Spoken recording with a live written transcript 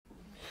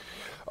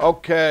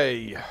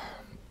Okay.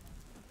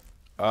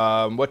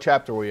 What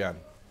chapter are we on?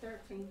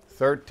 13.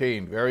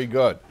 13. Very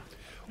good.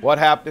 What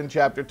happened in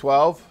chapter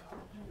 12?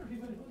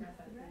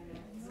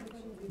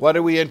 What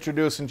did we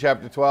introduce in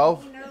chapter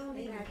 12?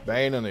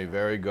 Beinoni.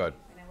 Very good.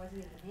 And I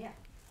wasn't even here.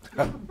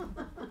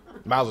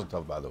 Mazel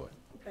tov, by the way.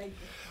 Thank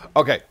you.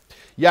 Okay.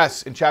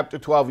 Yes, in chapter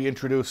 12 we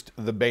introduced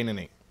the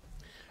Beinoni.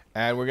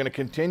 And we're going to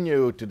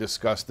continue to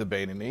discuss the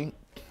Beinoni.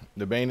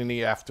 The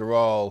Beinoni, after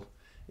all,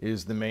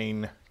 is the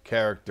main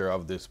character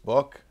of this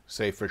book,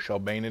 Sefer Shel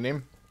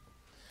Beinonim.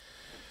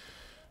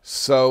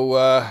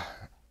 So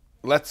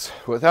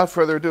without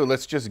further ado,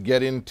 let's just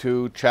get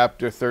into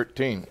chapter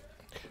 13.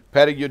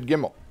 Perek Yud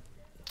Gimel.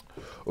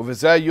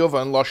 Uvezeh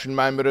Yuvan Loshen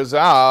Maimer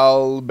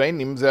Zal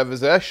Beinim Zeh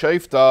V'zeh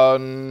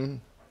Sheiftan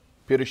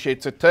Pirushay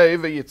Tzatei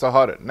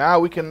V'Yitzahara. Now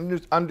we can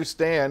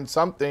understand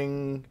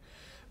something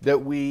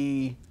that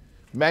we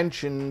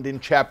mentioned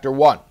in chapter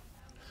 1.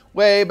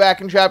 Way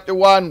back in chapter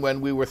 1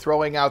 when we were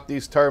throwing out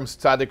these terms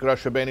Tzadik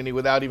Rasha Beinoni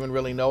without even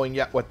really knowing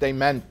yet what they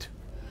meant.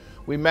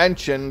 We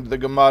mentioned the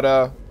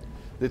Gemara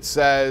that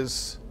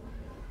says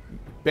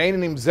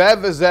Beinonim Zeh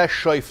V'zeh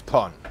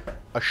Sheiftan.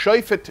 A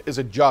Sheifet is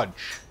a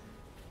judge.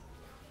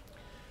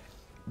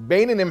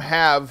 Beinonim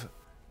have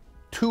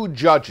two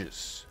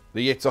judges,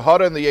 the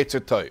Yetzirah and the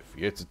Yetzer Tov.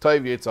 Yetzer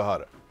Tov,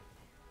 Yetzirah.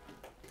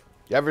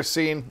 You ever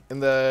seen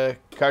in the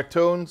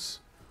cartoons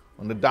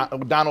when the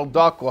Donald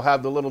Duck will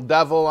have the little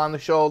devil on the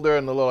shoulder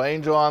and the little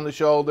angel on the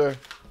shoulder?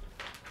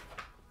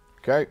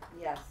 Okay?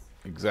 Yes.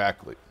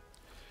 Exactly.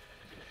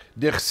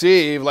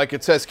 Dichsiv, like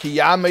it says, Ki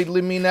yamed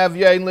liminav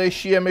yain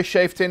le'shia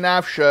meshefte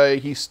nafshay.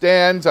 He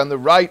stands on the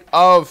right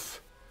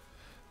of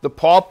the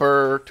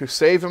pauper to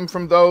save him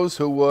from those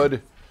who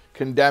would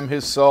condemn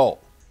his soul.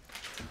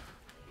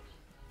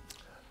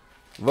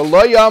 It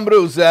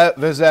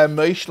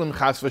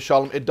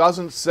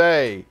doesn't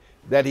say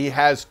that he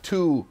has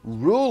two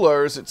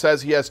rulers, it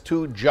says he has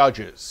two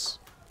judges.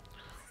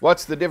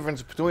 What's the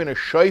difference between a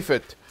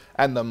shofet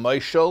and the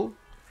meishel?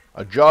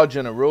 A judge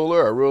and a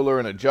ruler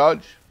and a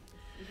judge?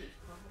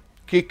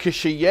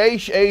 Because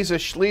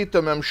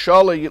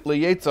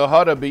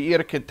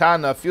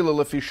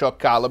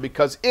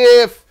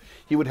if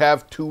he would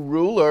have two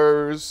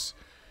rulers,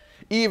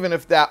 even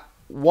if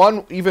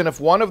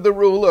one of the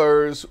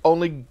rulers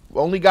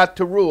only got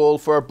to rule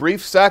for a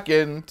brief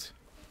second,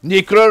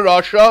 Nikra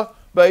Rasha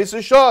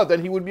Ba'isashah,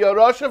 then he would be a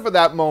Rasha for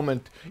that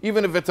moment,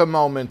 even if it's a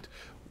moment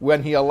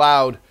when he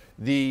allowed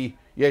the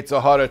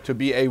Yetzirah to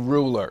be a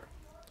ruler.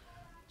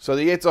 So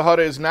the Yetzirah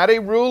is not a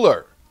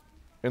ruler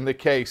in the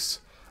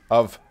case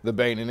of the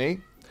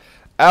Beinoni.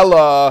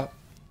 Ella,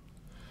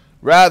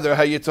 rather,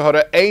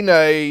 HaYetzirah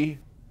Einei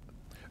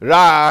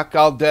Rak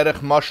al derech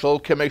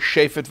mashal kemei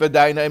shefet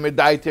v'dainai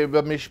medaite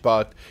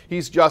b'mishpat.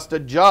 He's just a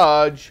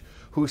judge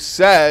who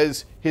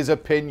says his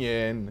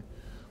opinion,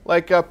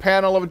 like a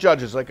panel of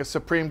judges, like a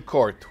Supreme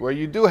Court, where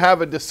you do have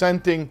a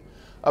dissenting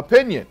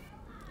opinion.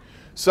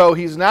 So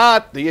he's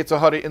not, the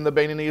Yetzirah in the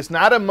Beinoni is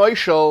not a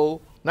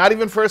moshel, not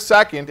even for a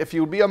second. If he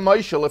would be a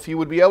moshel, if he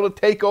would be able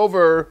to take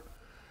over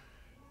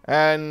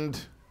and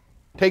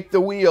take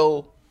the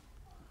wheel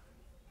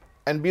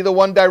and be the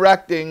one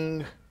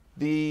directing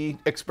the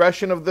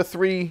expression of the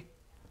three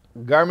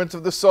garments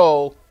of the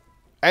soul,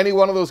 any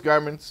one of those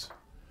garments,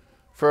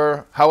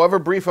 for however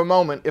brief a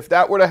moment, if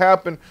that were to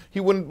happen, he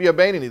wouldn't be a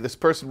Beinoni. This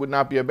person would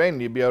not be a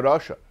Beinoni, he'd be a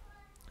Rasha.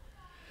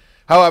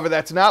 However,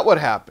 that's not what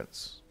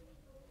happens.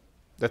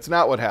 That's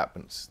not what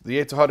happens. The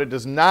Yetzirah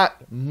does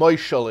not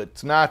moshel,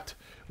 it's not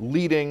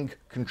leading,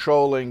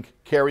 controlling,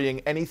 carrying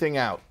anything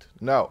out.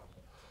 No.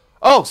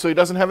 Oh, so he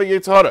doesn't have a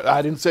Yetzirah.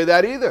 I didn't say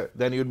that either.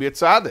 Then he would be a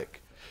tzaddik.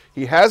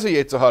 He has a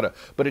Yetzirah,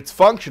 but its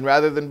function,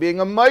 rather than being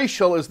a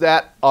meishel, is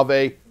that of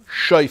a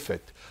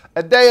shofet,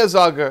 a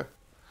deyazager,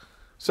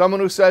 someone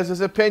who says his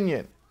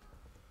opinion.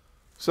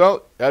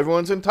 So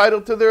everyone's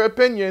entitled to their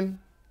opinion,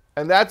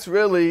 and that's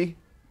really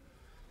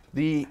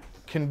the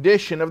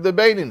condition of the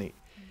Beinoni.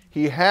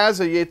 He has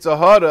a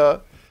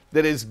Yetzirah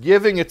that is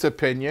giving its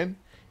opinion.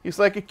 He's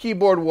like a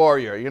keyboard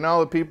warrior. You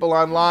know, the people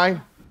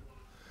online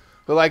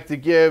who like to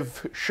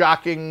give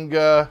shocking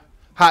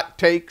hot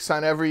takes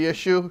on every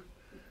issue,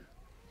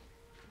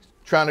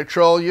 trying to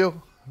troll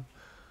you.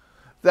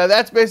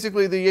 That's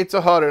basically the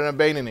Yetzirah in a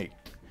Beinoni.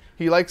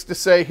 He likes to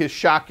say his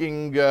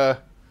shocking,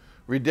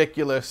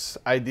 ridiculous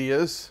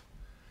ideas,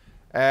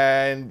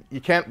 and you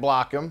can't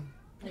block him.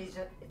 It's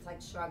like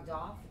shrugged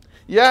off.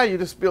 Yeah, you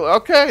just feel,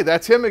 okay,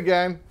 that's him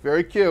again.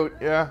 Very cute.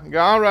 Yeah,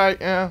 all right,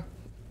 yeah.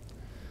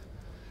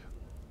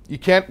 You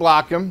can't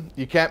block him.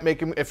 You can't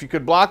make him, if you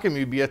could block him,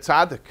 you'd be a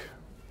tzaddik.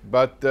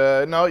 But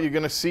no, you're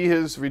going to see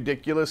his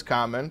ridiculous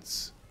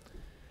comments,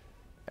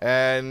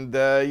 and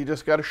you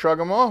just got to shrug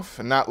him off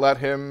and not let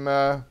him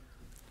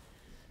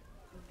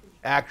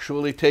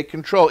actually take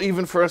control,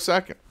 even for a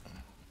second.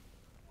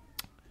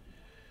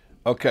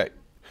 Okay,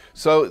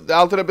 so the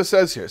Alter Rebbe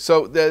says here,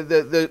 so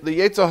the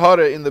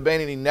Yetzirah in the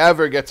Beinoni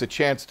never gets a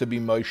chance to be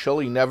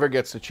moshel, he never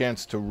gets a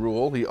chance to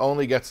rule, he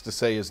only gets to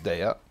say his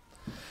deya.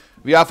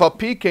 V'afal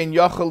pikein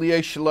yachal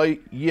yesh lo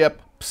yeh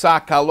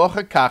psak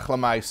halacha kach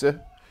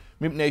lamaaseh,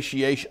 Even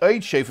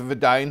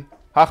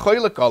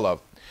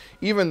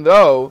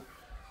though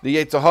the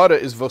Yetzer Hara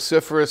is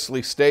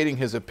vociferously stating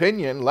his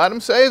opinion, let him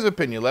say his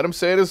opinion. Let him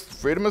say it as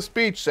freedom of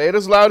speech. Say it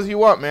as loud as you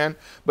want, man.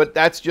 But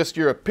that's just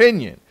your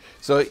opinion.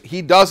 So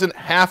he doesn't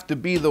have to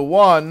be the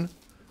one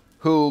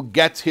who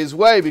gets his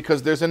way,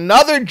 because there's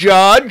another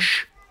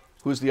judge.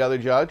 Who's the other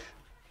judge?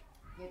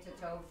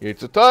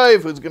 Yetzer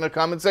Tov, who's going to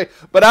come and say,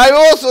 but I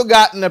also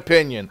got an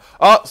opinion.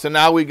 Oh, so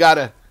now we got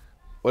a,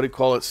 what do you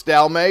call it,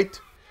 stalemate?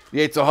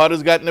 Yetzer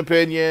Hara's got an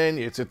opinion.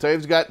 Yetzer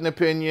Tov's got an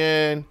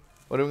opinion.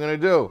 What are we going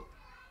to do?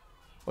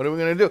 What are we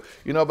going to do?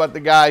 You know about the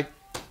guy,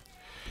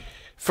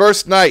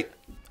 first night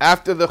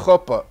after the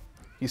chuppah,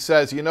 he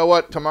says, you know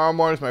what, tomorrow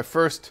morning is my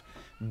first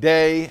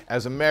day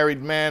as a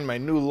married man, my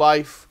new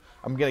life.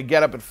 I'm going to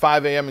get up at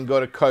 5 a.m. and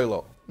go to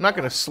kollel. I'm not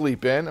going to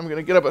sleep in. I'm going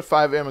to get up at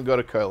 5 a.m. and go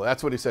to kollel.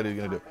 That's what he said he was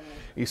going to do.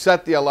 He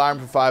set the alarm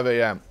for 5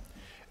 a.m.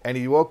 And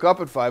he woke up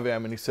at 5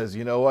 a.m. and he says,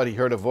 you know what? He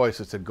heard a voice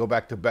that said, go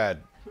back to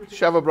bed.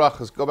 Sheva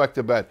brachas, go back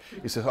to bed.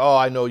 He says, oh,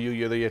 I know you.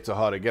 You're the Yetzer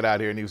Hara. Get out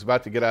of here. And he was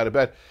about to get out of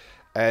bed.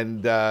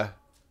 And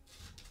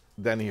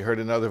then he heard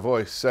another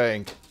voice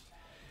saying,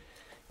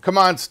 come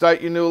on,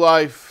 start your new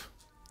life.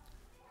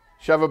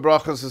 Sheva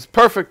brachas is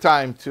perfect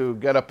time to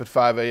get up at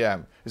 5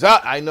 a.m. He says,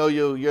 I know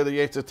you. You're the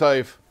Yetzer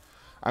Tov.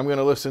 I'm going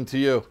to listen to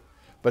you.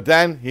 But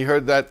then he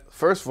heard that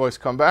first voice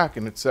come back,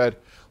 and it said,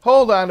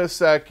 hold on a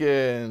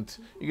second.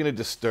 You're going to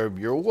disturb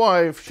your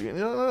wife.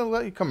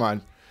 Come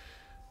on.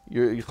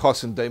 You're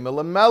chosin day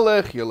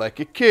melech. You're like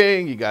a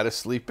king. You got to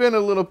sleep in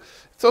a little.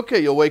 It's okay.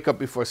 You'll wake up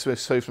before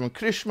Seifrim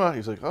Krishma.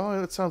 He's like, oh,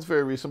 that sounds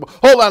very reasonable.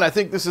 Hold on. I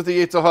think this is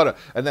the Yetzer Hara.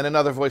 And then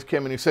another voice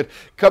came and he said,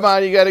 come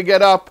on, you got to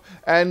get up.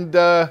 And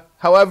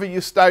however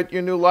you start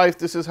your new life,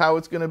 this is how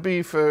it's going to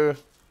be for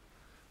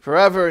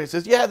forever. And he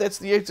says, yeah, that's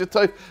the Yetzer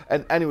Tov.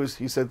 And anyways,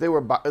 he said they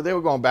were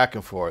going back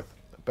and forth.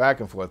 Back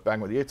and forth.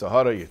 Back with Yetzer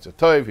Hara, Yetzer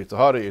Tov, Yetzer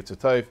Hara, Yetzer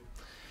Tov.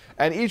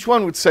 And each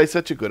one would say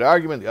such a good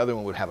argument. The other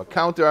one would have a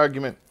counter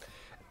argument.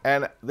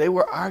 And they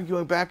were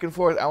arguing back and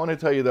forth. I want to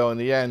tell you, though, in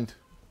the end,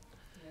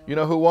 you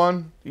know who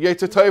won?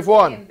 Yetzer Tov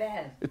won.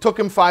 It took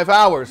him 5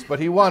 hours, but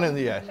he won in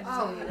the end.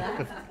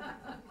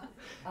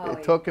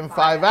 It took him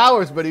 5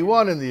 hours, but he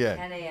won in the end.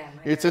 10 a.m.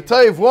 Yetzer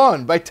Tov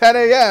won. By 10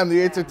 a.m., the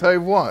Yetzer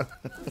Tov won.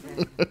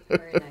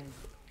 Very nice.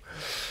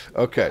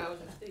 Okay.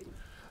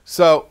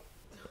 So,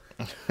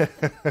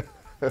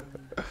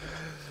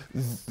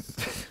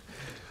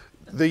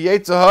 the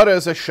Yetzer Hara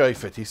is a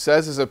shofet. He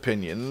says his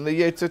opinion. And the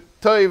Yetzer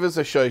Tov is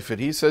a shofet.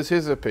 He says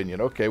his opinion.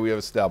 Okay, we have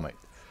a stalemate.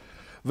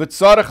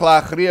 V'tzarech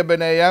la'achriya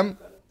b'neihem.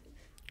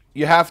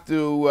 You have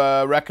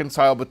to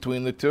reconcile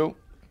between the two.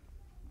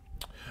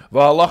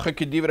 V'halacha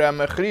k'divrei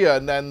ha'mechriya.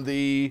 And then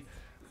the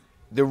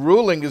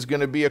ruling is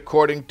going to be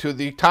according to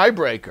the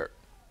tiebreaker.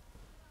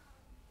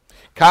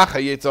 So,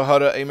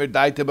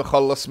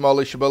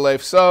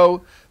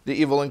 the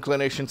evil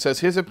inclination says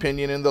his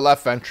opinion in the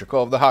left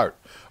ventricle of the heart.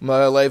 And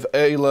then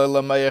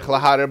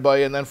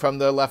from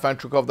the left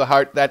ventricle of the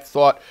heart, that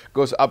thought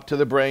goes up to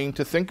the brain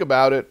to think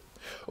about it.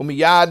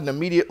 And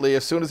immediately,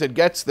 as soon as it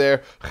gets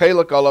there,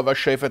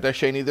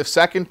 the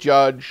second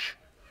judge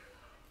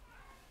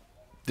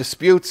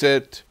disputes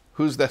it.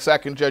 Who's the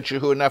second judge? That's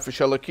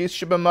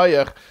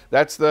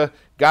the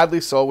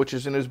godly soul which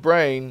is in his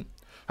brain.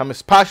 And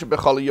like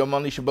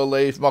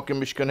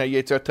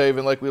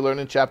we learn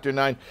in chapter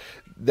 9,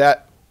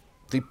 that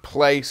the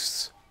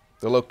place,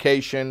 the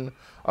location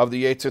of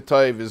the Yetzer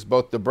Tov is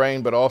both the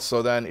brain, but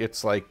also then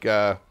it's like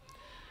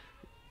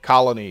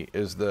colony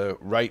is the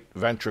right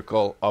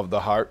ventricle of the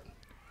heart.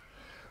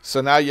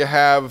 So now you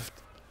have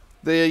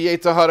the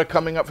Yetzer Hara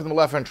coming up from the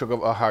left ventricle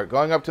of the heart,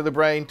 going up to the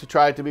brain to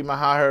try to be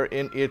mahar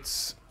in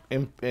its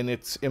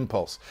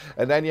impulse.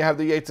 And then you have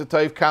the Yetzer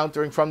Tov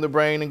countering from the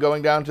brain and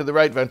going down to the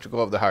right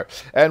ventricle of the heart.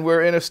 And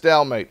we're in a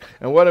stalemate.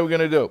 And what are we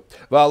going to do?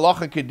 The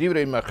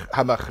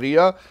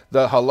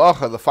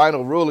halacha, the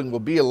final ruling, will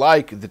be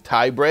like the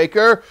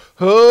tiebreaker.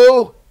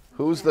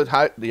 Who's the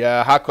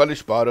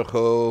HaKadosh Baruch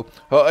Hu,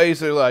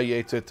 Ha'ezer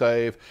Yetzer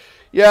Tov.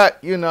 Yeah,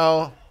 you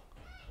know,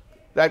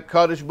 that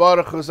Kadosh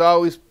Baruch Hu's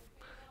always,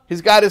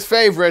 he's got his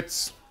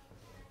favorites.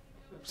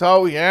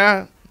 So,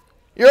 yeah,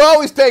 you're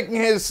always taking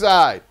his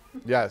side.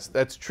 Yes,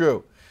 that's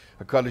true.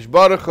 HaKadosh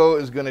Baruch Hu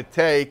is going to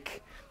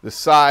take the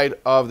side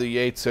of the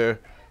Yetzer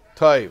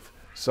Tov.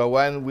 So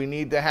when we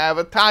need to have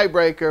a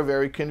tiebreaker,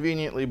 very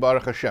conveniently,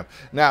 Baruch Hashem.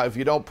 Now, if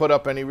you don't put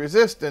up any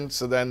resistance,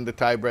 so then the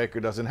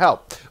tiebreaker doesn't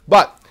help.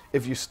 But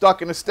if you're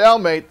stuck in a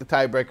stalemate, the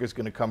tiebreaker is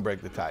going to come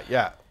break the tie.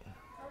 Yeah. Are we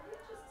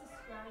just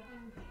describing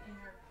the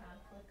inner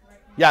conflict right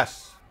now?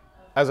 Yes.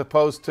 As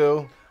opposed to? As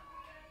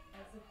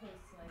opposed to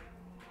like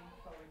moving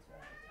forward to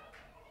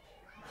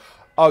another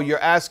topic. Oh, you're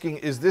asking,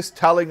 is this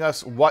telling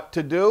us what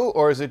to do,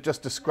 or is it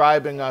just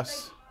describing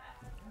us?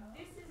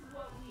 This is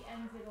what we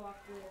ended off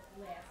with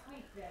last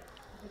week, that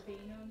the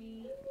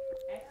Beinoni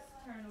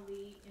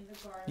externally in the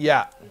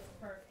garden is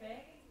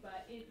perfect,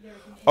 but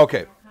there's an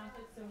internal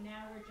conflict, so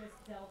now we're just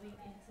delving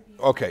into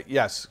the... Okay,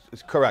 yes,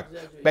 it's correct.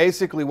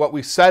 Basically, what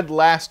we said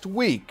last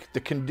week, the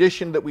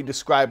condition that we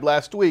described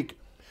last week,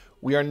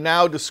 we are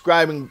now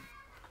describing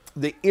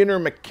the inner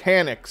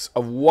mechanics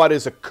of what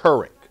is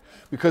occurring.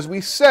 Because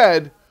we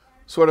said,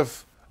 sort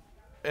of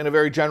in a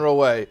very general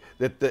way,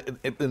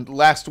 that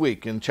last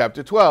week in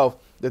chapter 12,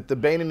 that the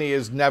Beinoni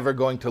is never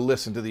going to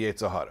listen to the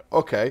Yetzer Hara.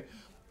 Okay,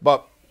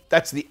 but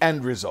that's the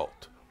end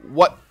result.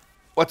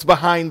 What's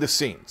behind the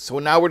scenes? So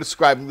now we're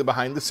describing the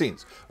behind the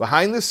scenes.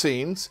 Behind the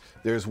scenes,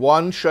 there's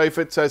one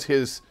shofet says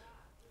his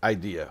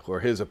idea or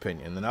his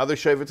opinion, another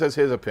shofet says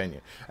his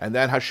opinion, and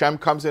then Hashem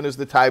comes in as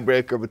the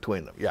tiebreaker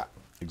between them. Yeah,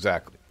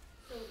 exactly.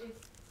 So if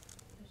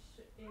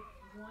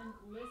one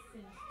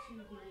listens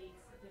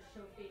to the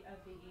shofet of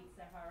the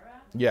Yetzer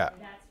Hara, Yeah.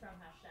 that's from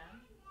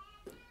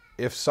Hashem.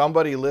 If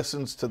somebody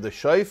listens to the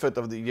shofet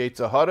of the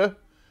Yetzer Hara,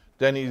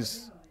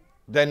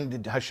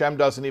 then Hashem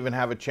doesn't even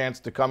have a chance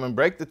to come and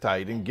break the tie.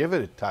 He didn't give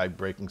it a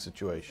tie-breaking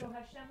situation. So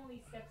Hashem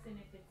only steps in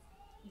if it's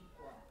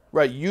equal.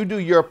 Right, you do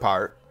your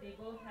part. They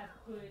both have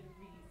good reason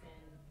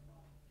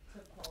to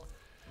pull.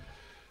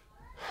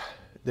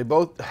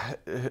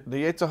 The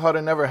Yetzer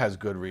Hara never has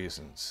good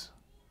reasons.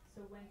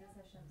 So when does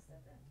Hashem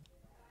step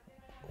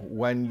in?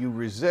 When you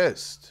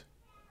resist,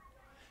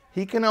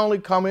 he can only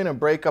come in and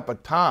break up a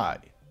tie.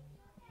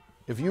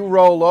 If you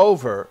roll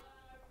over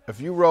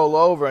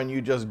and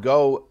you just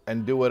go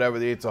and do whatever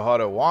the Yetzer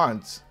Hara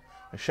wants,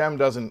 Hashem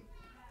doesn't,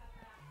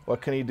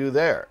 what can he do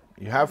there?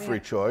 You have free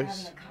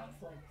choice. So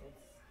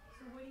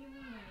what do you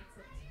mean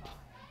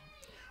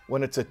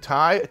when it's a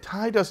tie? When it's a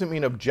tie doesn't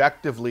mean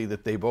objectively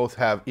that they both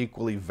have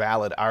equally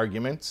valid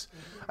arguments.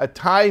 A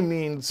tie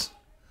means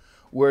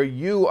where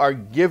you are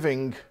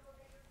giving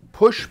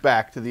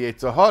pushback to the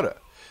Yetzer Hara.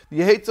 The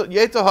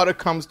Yetzer Hara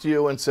comes to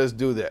you and says,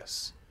 do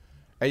this.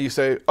 And you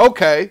say,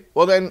 okay,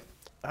 well then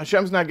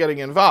Hashem's not getting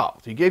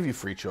involved. He gave you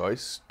free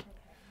choice.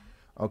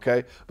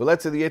 Okay? But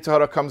let's say the Yetzer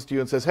Hara comes to you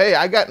and says, hey,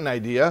 I got an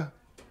idea.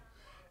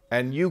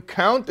 And you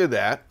counter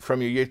that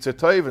from your Yetzer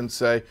Tov and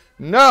say,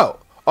 no.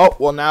 Oh,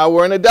 well now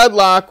we're in a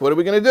deadlock. What are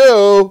we going to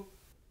do?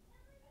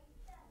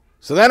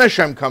 So then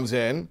Hashem comes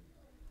in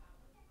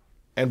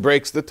and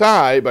breaks the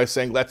tie by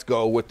saying, let's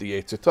go with the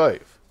Yetzer Tov.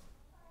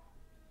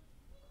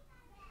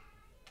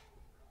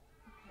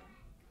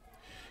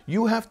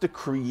 You have to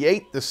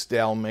create the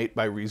stalemate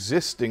by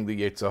resisting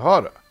the Yetzer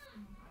Hara.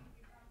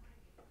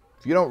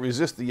 If you don't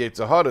resist the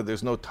Yetzer Hara,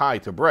 there's no tie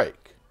to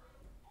break.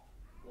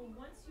 Well,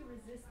 once you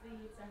resist the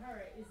Yetzer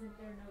Hara, isn't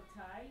there no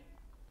tie?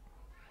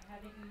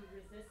 Haven't you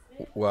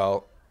resisted?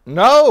 Well,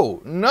 no,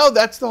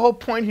 that's the whole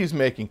point he's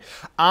making.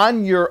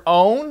 On your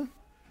own,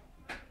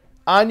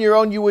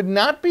 you would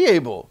not be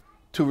able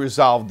to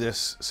resolve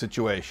this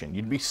situation.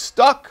 You'd be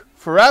stuck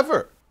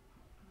forever.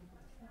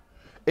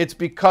 It's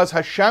because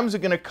Hashem's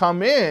going to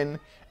come in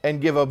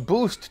and give a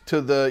boost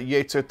to the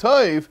Yetzer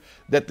Tov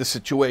that the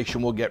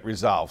situation will get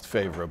resolved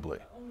favorably.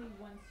 Only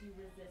once you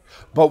resist.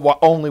 But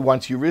only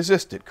once you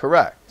resist it,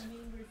 correct. I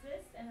mean,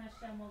 resist and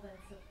Hashem will then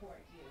support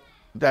you.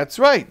 That's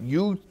right.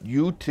 You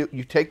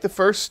take the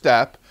first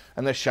step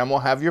and Hashem will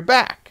have your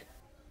back.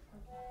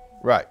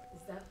 Right.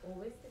 Is that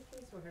always the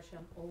case, or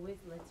Hashem always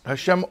lets you?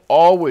 Hashem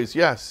always,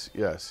 yes.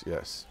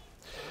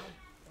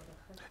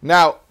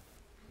 Now,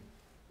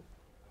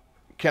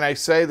 can I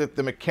say that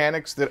the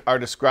mechanics that are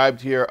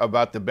described here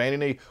about the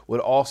Beinoni would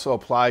also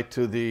apply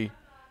to the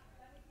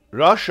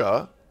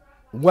Rasha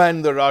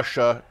when the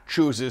Rasha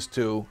chooses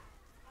to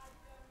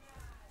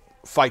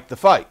fight the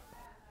fight?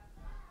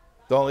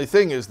 The only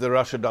thing is the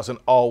Rasha doesn't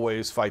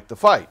always fight the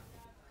fight.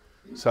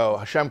 So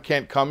Hashem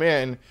can't come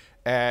in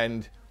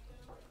and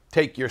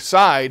take your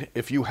side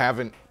if you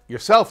haven't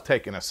yourself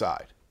taken a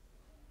side.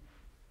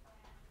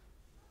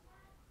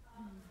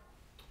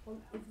 Well,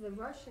 if the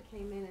Russia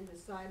came in and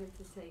decided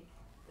to take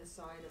the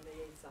side of the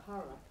Yetzer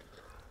Hara,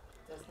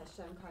 does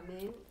Hashem come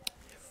in?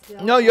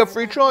 Still No, you have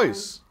free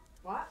choice.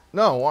 What?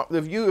 No,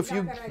 if you He's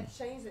not going to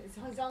change it.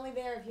 He's only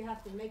there if you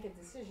have to make a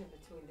decision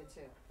between the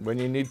two.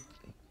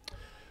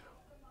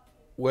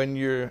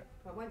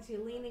 But once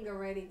you're leaning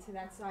already to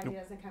that side, he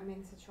doesn't come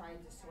in to try and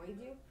dissuade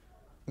you?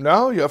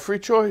 No, you have free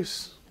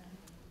choice.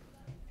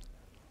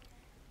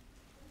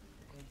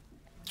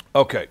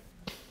 Okay.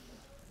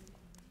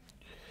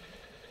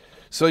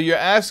 So you're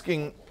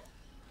asking,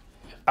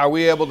 are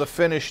we able to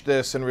finish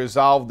this and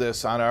resolve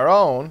this on our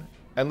own?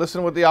 And listen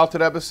to what the Alter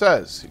Rebbe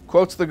says. He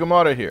quotes the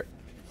Gemara here.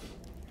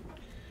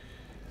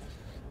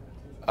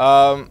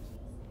 Kamaimir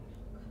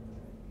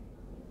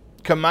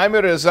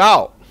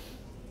Rizal.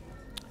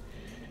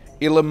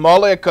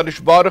 Ilamole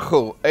Kadosh Baruch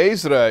Hu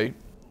Ezrei.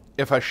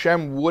 If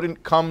Hashem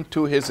wouldn't come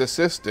to his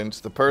assistance,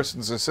 the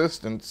person's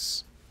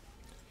assistance,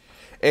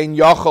 Ein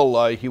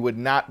Yacholai, he would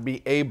not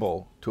be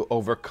able to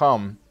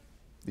overcome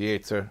the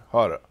Yetzer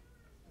Hara.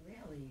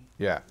 Really?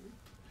 Yeah.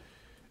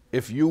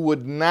 If you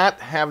would not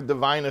have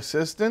divine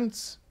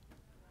assistance,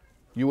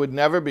 you would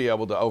never be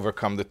able to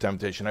overcome the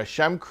temptation.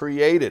 Hashem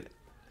created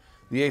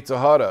the Yetzer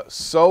Hara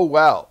so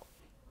well.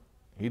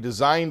 He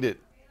designed it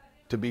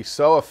to be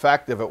so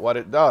effective at what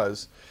it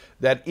does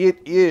that it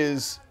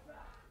is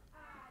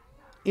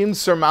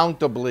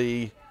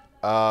insurmountably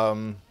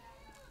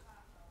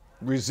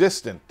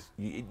resistant.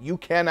 You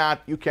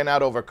cannot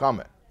overcome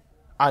it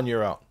on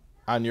your own.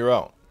 On your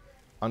own.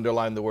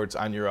 Underline the words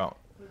on your own.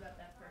 What about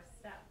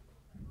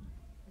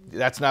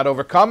That's not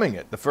overcoming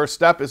it. The first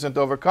step isn't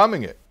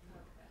overcoming it.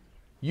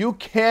 You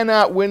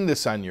cannot win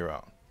this on your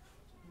own.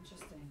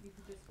 Interesting.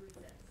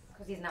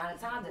 Because he's not a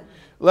tzaddik.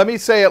 Let me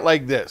say it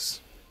like this.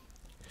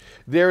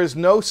 There is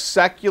no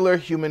secular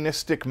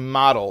humanistic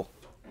model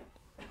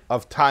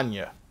of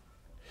Tanya.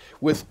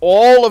 With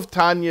all of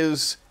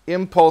Tanya's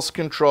impulse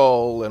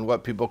control and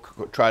what people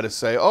try to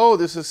say, oh,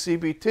 this is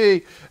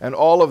CBT, and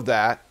all of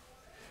that,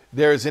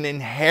 there's an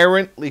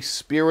inherently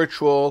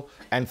spiritual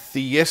and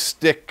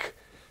theistic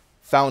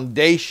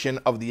foundation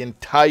of the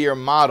entire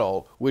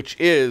model, which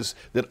is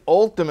that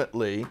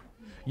ultimately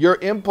your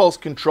impulse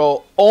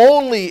control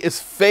only is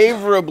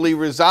favorably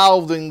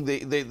resolving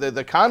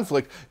the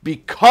conflict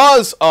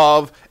because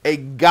of a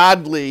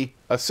godly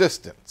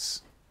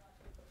assistance.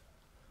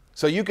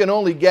 So you can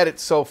only get it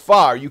so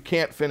far. You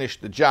can't finish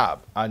the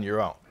job on your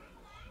own.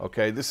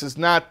 Okay, this is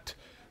not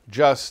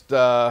just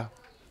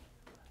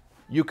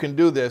you can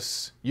do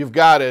this, you've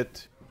got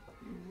it,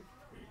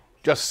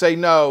 just say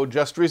no,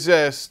 just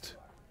resist.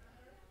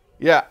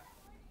 Yeah,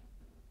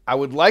 I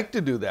would like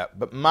to do that,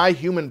 but my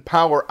human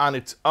power on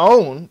its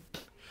own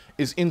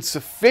is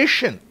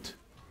insufficient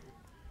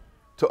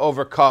to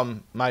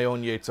overcome my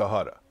own Yetzer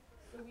Hara.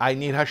 I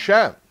need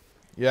Hashem.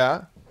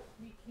 Yeah?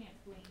 We can't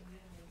blame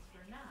humans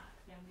for not.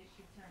 Then we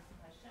should turn to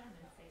Hashem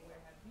and say, where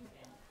have you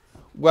been?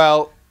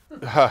 Well,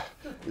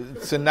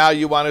 so now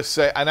you want to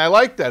say, and I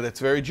like that, it's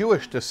very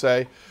Jewish to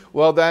say,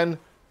 well then,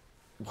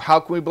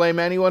 how can we blame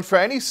anyone for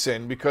any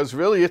sin? Because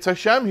really, it's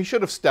Hashem. He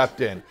should have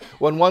stepped in.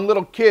 When one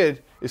little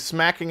kid is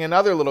smacking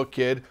another little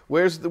kid,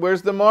 where's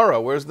the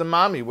mora? Where's the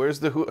mommy? Where's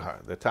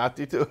the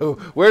tati too?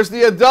 Where's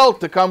the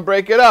adult to come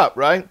break it up,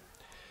 right?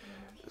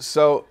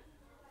 So,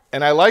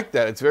 and I like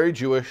that. It's very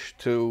Jewish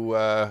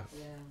to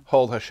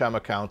hold Hashem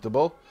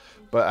accountable.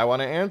 But I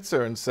want to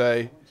answer and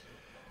say,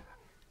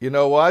 you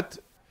know what?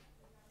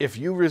 If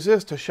you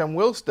resist, Hashem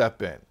will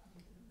step in.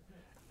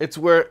 It's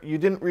where you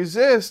didn't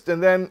resist,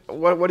 and then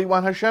what do you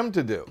want Hashem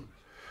to do?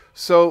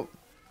 So,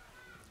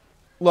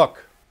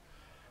 look,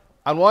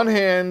 on one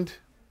hand,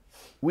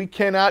 we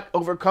cannot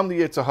overcome the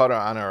Yetzer Hara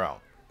on our own.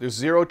 There's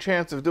zero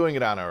chance of doing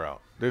it on our own.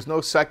 There's no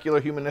secular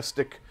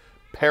humanistic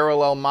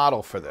parallel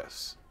model for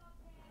this.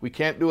 We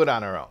can't do it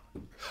on our own.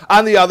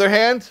 On the other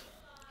hand,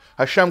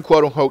 Hashem,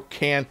 quote unquote,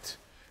 can't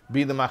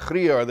be the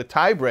machriya or the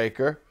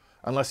tiebreaker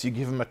unless you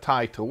give him a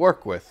tie to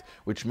work with,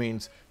 which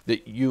means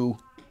that you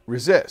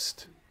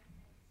resist.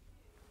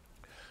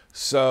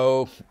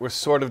 So we're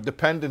sort of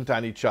dependent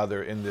on each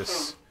other in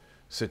this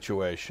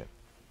situation.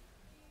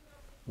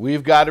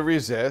 We've got to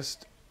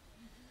resist,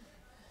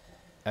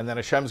 and then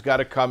Hashem's got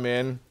to come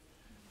in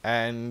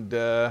and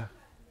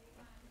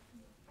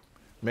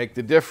make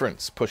the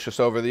difference, push us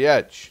over the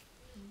edge.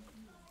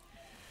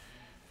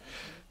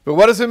 But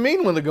what does it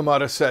mean when the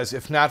Gemara says,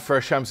 if not for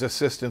Hashem's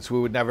assistance, we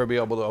would never be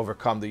able to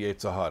overcome the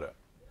Yetzer Hara?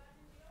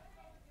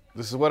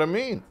 This is what it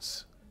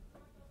means.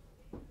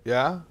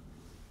 Yeah?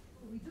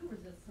 We do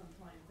resist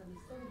sometimes, and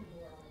we still do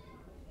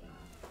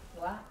it.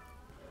 What?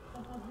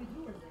 Sometimes we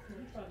do resist, and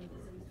we try to resist,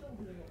 and we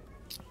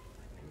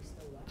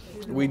still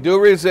do it. We do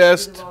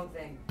resist. Do the wrong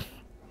thing.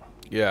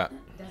 Yeah.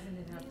 Doesn't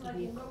it have to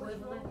be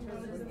equivalent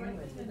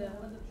to the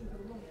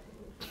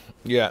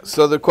Yeah.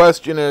 So the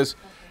question is,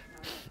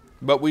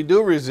 but we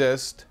do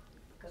resist.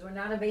 Because we're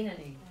not a Beinoni.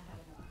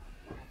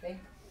 I think.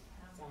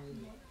 What does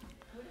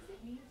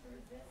it mean to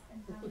resist, and how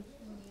much do we need to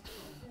resist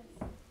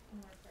in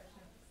order for Hashem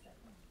to step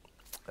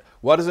in?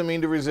 What does it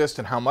mean to resist,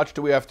 and how much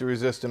do we have to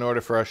resist in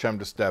order for Hashem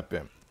to step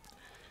in?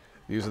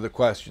 These are the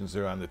questions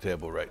that are on the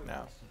table right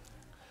now.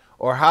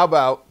 Or how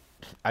about,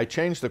 I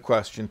change the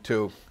question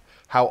to,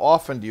 how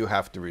often do you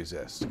have to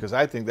resist? Because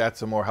I think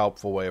that's a more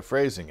helpful way of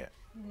phrasing it.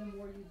 And the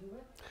more you do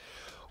it,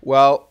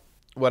 Well,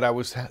 what I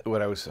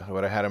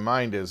had in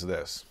mind is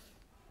this.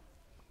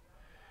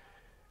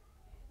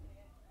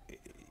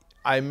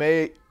 I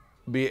may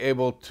be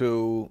able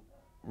to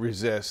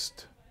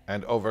resist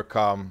and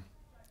overcome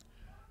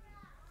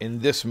in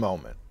this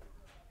moment.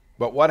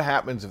 But what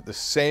happens if the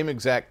same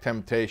exact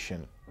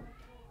temptation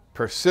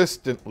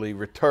persistently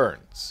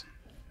returns?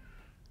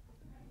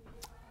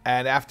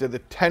 And after the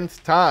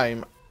 10th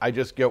time, I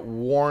just get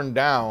worn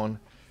down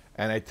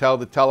and I tell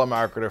the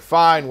telemarketer,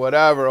 fine,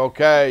 whatever,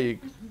 okay,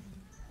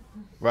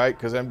 right?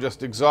 Because I'm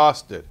just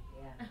exhausted.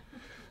 Yeah.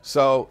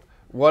 So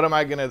what am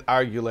I going to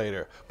argue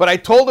later? But I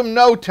told him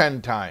no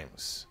 10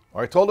 times.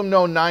 Or I told him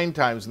no 9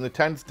 times. And the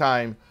 10th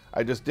time,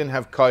 I just didn't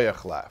have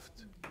koyach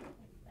left.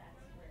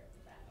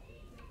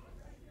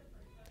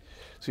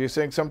 So you're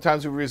saying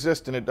sometimes we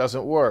resist and it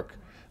doesn't work.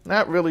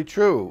 Not really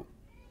true.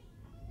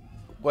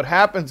 What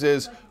happens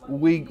is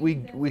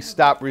we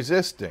stop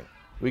resisting.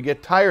 We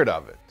get tired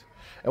of it.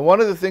 And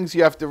one of the things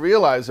you have to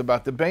realize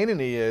about the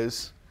Beinoni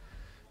is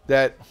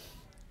that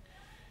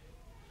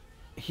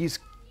he's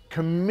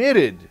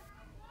committed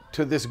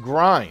to this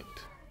grind.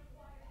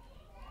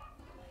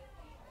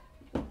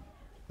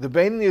 The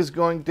Beinoni is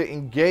going to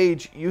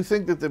engage. You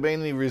think that the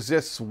Beinoni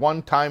resists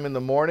one time in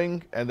the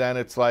morning and then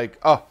it's like,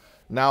 oh,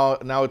 now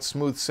it's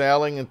smooth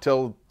sailing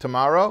until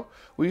tomorrow?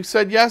 We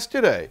said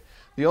yesterday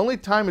The only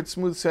time it's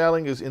smooth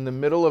sailing is in the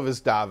middle of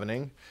his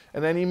davening,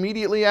 and then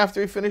immediately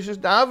after he finishes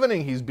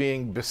davening, he's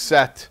being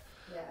beset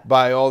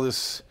by all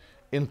this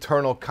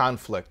internal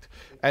conflict.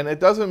 And it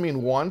doesn't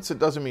mean once, it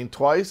doesn't mean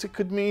twice, it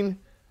could mean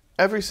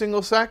every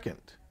single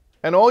second.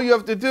 And all you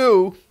have to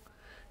do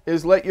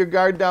is let your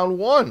guard down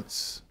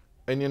once,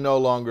 and you're no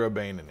longer a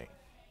Beinoni.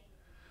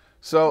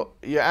 So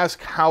you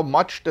ask, how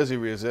much does he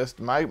resist?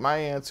 My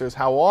answer is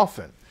how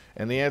often?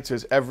 And the answer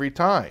is every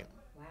time.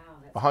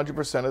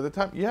 100% of the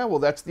time. Yeah, well,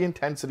 that's the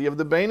intensity of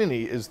the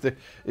Beinoni, is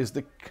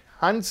the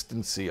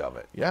constancy of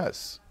it.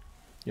 Yes.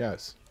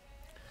 Yes.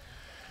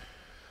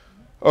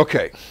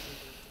 Okay.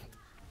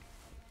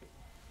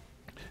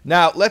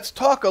 Now, let's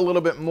talk a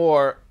little bit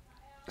more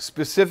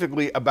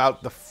specifically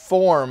about the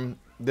form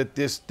that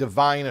this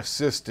divine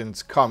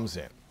assistance comes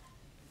in.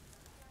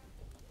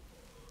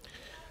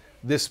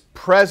 This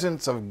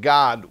presence of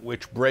God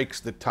which breaks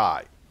the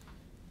tie.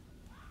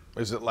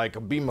 Is it like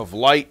a beam of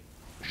light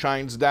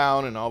shines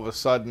down and all of a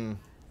sudden...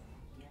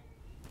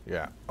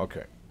 Yeah,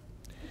 okay.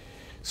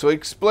 So he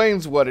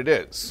explains what it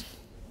is.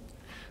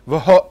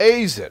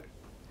 V'ho'ezer,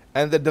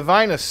 and the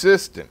divine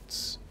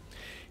assistance.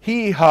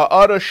 He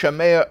ha'ara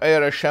shemea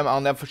er Hashem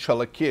al nefesh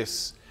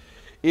halakis.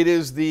 It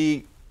is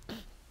the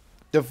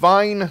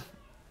divine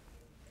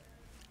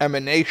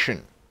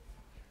emanation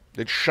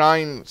that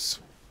shines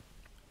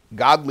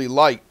godly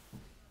light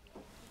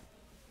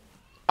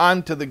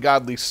onto the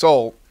godly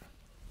soul.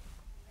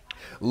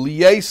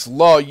 Lies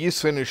la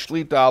yisrin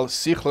shlita al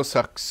sichlos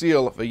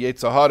haksil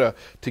v'yetzahara,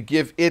 to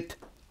give it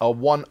a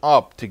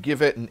one-up, to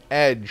give it an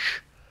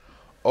edge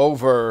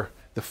over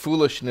the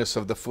foolishness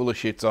of the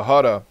foolish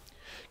Yetzahara.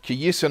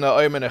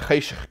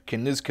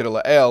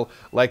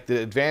 Like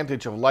the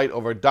advantage of light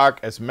over dark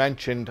as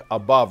mentioned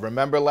above.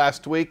 Remember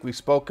last week we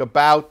spoke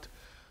about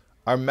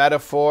our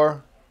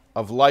metaphor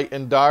of light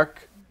and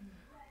dark?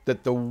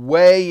 That the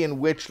way in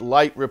which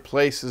light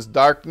replaces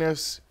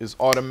darkness is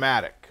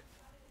automatic.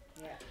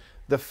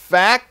 The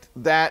fact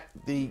that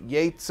the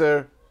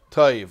Yetzer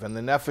Tov and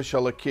the Nefesh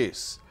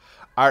Halakis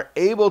are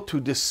able to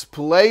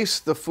displace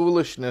the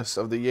foolishness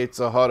of the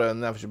Yetzer Hara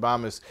and Nefesh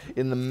Bamis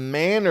in the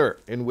manner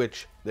in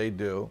which they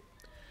do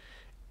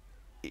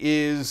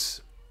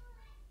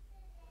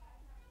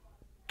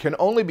can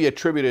only be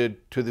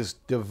attributed to this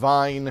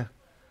divine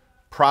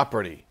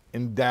property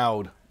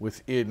endowed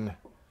within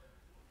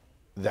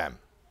them.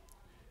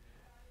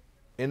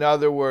 In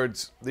other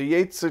words, the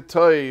Yetzer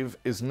Tov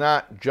is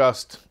not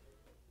just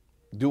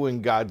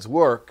doing God's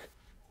work,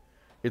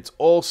 it's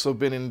also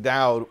been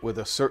endowed with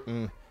a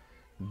certain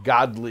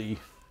godly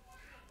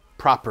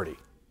property,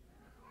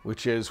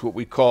 which is what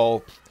we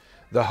call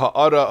the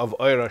ha'ara of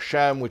Oir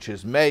Hashem, which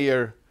is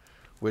Meir,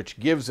 which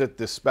gives it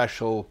this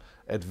special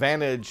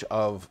advantage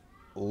of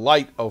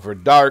light over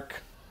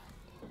dark.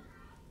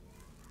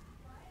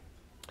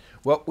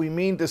 What we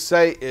mean to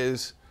say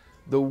is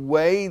the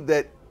way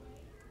that,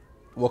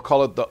 we'll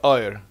call it the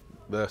Oir,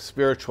 the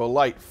spiritual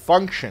light,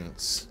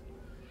 functions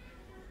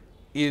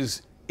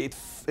is it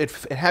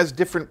has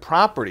different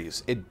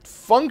properties. It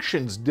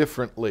functions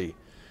differently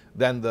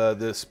than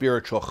the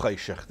spiritual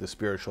chayshech, the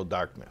spiritual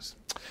darkness.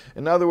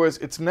 In other words,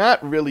 it's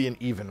not really an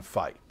even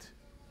fight.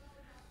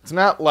 It's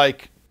not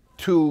like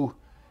two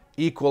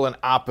equal and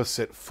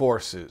opposite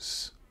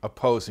forces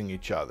opposing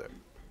each other.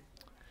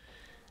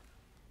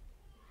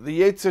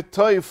 The Yetzer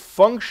Tov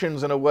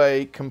functions in a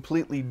way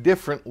completely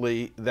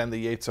differently than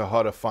the Yetzer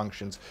Hara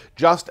functions,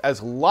 just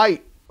as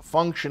light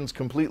functions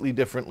completely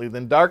differently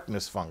than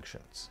darkness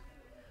functions.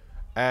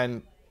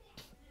 And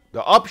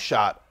the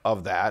upshot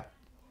of that,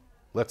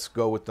 let's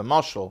go with the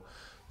mashal,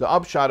 the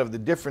upshot of the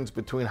difference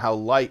between how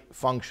light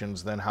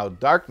functions than how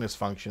darkness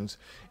functions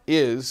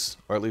is,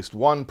 or at least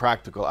one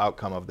practical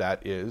outcome of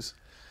that is,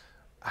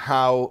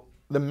 how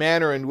the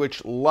manner in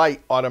which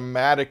light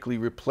automatically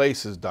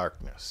replaces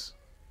darkness.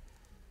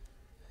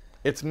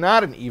 It's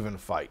not an even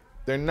fight.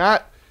 They're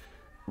not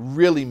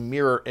really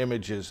mirror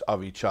images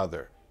of each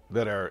other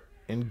that are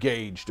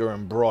engaged or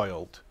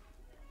embroiled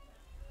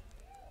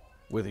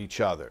with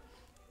each other.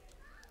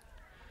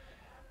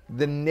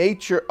 The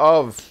nature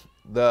of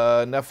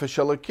the Nefesh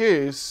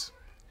Halakis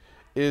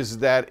is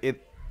that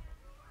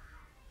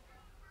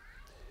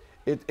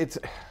it's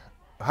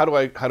how do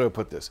I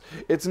put this?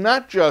 It's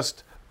not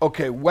just,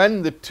 okay,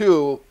 when the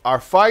two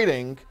are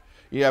fighting,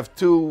 you have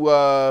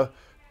two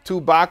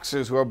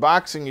boxers who are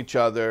boxing each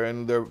other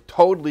and they're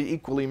totally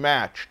equally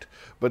matched,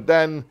 but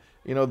then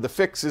the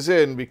fix is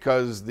in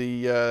because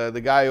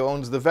the guy who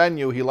owns the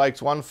venue, he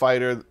likes one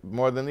fighter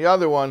more than the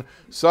other one.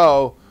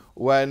 So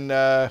when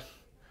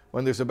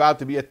there's about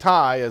to be a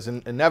tie, as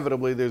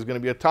inevitably there's going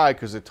to be a tie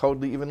because they're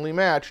totally evenly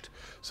matched,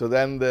 so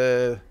then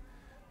the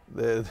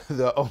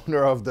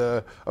owner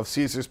of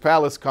Caesar's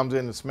Palace comes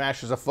in and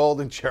smashes a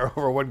folding chair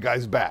over one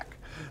guy's back.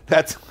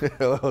 That's a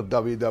little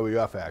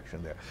WWF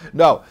action there.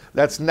 No,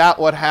 that's not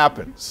what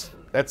happens.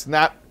 That's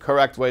not the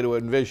correct way to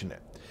envision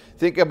it.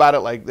 Think about it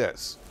like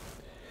this.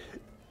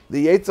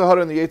 The Yetzer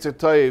Hara and the Yetzer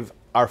Tov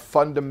are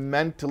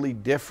fundamentally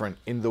different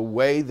in the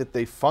way that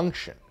they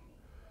function,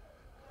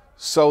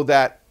 so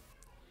that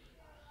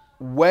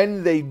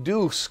when they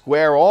do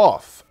square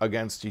off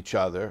against each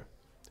other,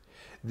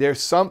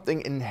 there's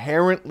something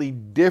inherently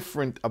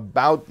different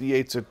about the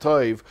Yetzer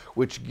Tov,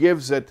 which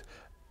gives it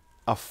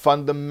a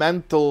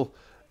fundamental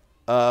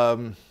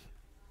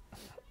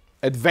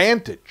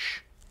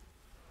advantage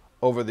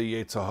over the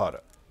Yetzer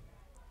Hara,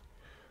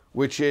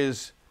 which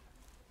is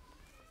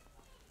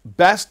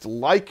best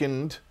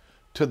likened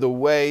to the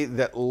way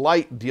that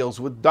light deals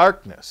with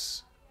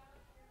darkness.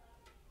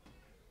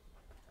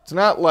 It's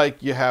not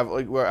like you have,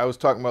 like where I was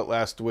talking about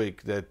last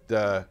week,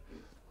 that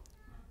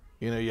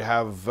you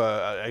have,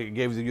 I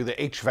gave you the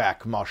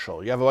HVAC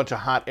muscle. You have a bunch of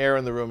hot air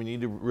in the room and you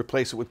need to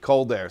replace it with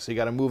cold air. So you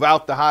got to move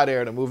out the hot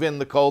air to move in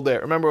the cold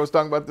air. Remember I was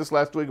talking about this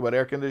last week, about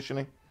air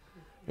conditioning?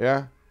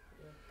 Yeah?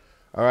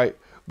 All right.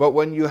 But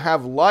when you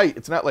have light,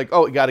 it's not like,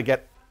 oh, you got to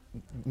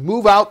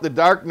move out the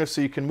darkness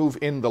so you can move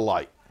in the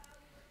light.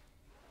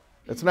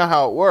 That's not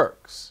how it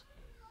works.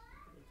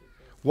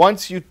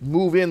 Once you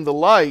move in the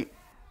light,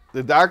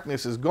 the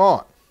darkness is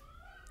gone.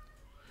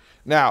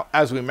 Now,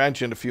 as we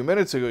mentioned a few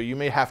minutes ago, you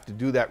may have to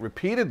do that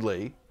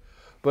repeatedly,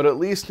 but at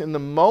least in the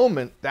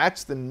moment,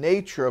 that's the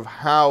nature of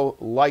how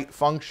light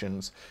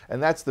functions,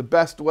 and that's the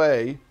best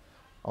way,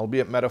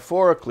 albeit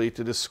metaphorically,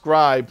 to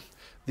describe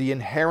the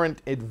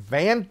inherent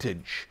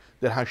advantage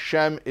that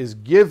Hashem is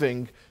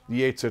giving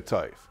the Yetzer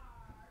Tov.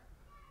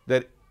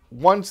 That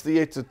once the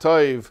Yetzer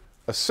Tov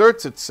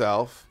asserts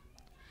itself,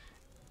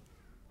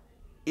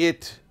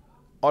 it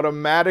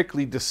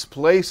automatically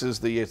displaces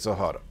the Yetzer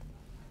Hara,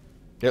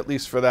 at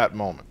least for that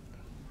moment.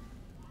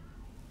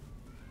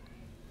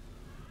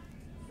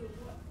 So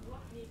what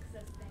makes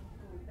us then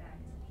go back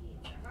to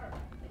the Yetzer Hara?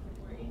 Like if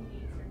we're in the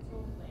Yetzer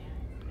Tov land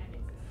and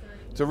it's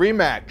asserting... It's a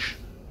rematch.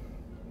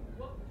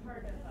 What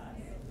part of us?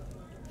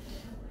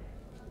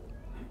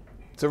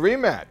 It's a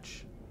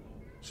rematch.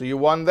 So you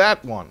won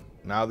that one.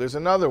 Now there's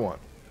another one.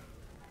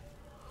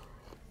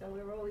 So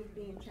we're always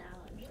being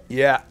challenged.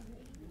 Yeah.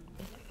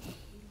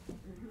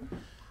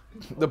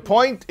 The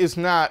point is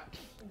not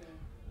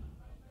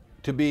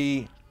to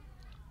be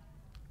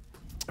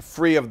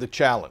free of the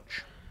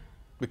challenge,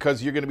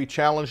 because you're going to be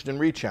challenged and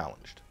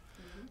re-challenged.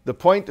 The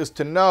point is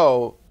to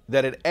know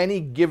that at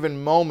any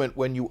given moment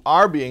when you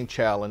are being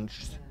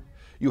challenged,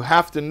 you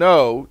have to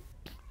know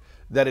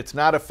that it's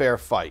not a fair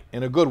fight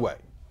in a good way.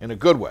 In a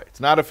good way.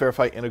 It's not a fair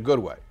fight in a good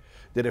way.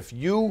 That if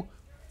you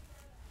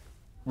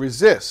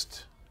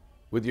resist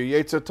with your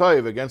Yetzer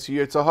Tov against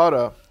your Yetzer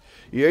Hara,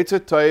 your Yetzer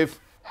Tov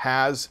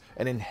has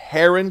an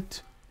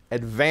inherent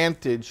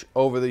advantage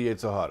over the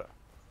Yetzer Hara.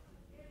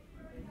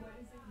 What does it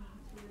mean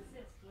to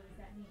resist? What does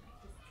that mean?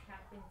 Like just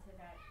tap into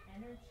that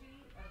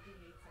energy of the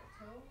Yetzer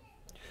Tov?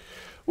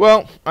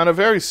 Well, on a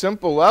very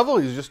simple level,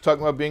 he's just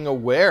talking about being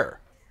aware.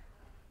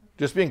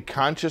 Just being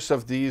conscious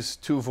of these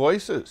two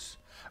voices.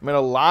 I mean,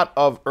 a lot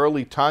of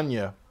early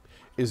Tanya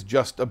is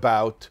just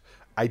about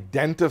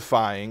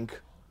identifying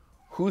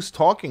who's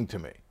talking to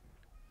me.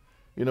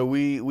 You know,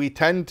 we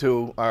tend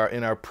to,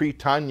 in our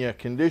pre-Tanya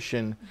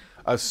condition,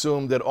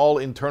 assume that all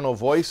internal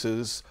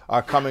voices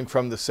are coming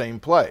from the same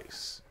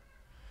place.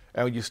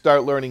 And when you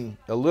start learning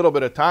a little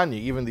bit of Tanya,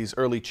 even these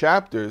early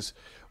chapters,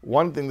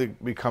 one thing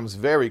that becomes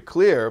very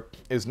clear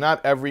is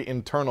not every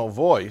internal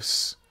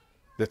voice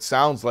that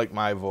sounds like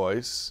my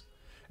voice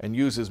and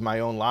uses my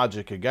own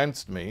logic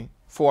against me,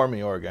 for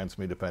me or against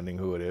me, depending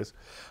who it is,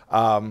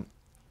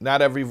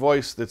 not every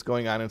voice that's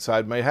going on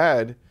inside my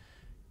head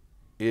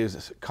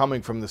is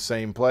coming from the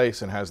same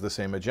place and has the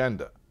same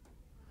agenda.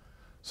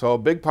 So a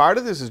big part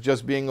of this is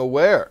just being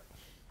aware.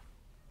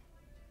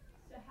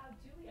 So how do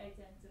we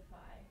identify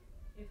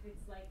if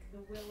it's like the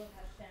will of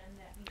Hashem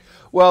that means...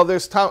 Well,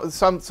 there's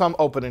some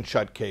open and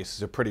shut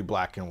cases are pretty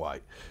black and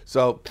white.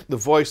 So the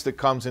voice that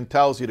comes and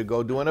tells you to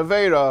go do an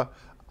Aveda,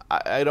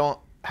 I don't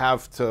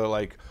have to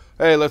like,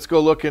 hey, let's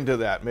go look into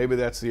that. Maybe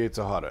that's the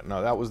Yetzer Hara.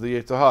 No, that was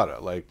the Yetzer Hara.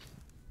 Like,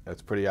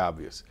 that's pretty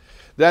obvious.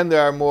 Then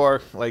there are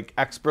more like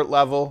expert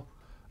level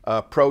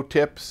pro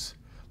tips,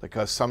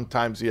 because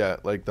sometimes,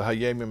 like the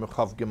Hayemi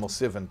Mechav Gimel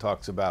Sivan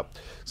talks about,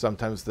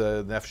 sometimes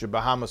the Nefesh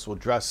Bahamas will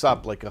dress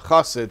up like a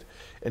chassid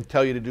and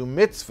tell you to do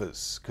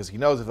mitzvahs, because he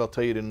knows if they'll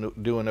tell you to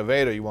do an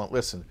Aveda, you won't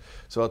listen.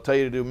 So they'll tell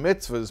you to do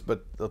mitzvahs,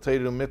 but they'll tell you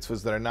to do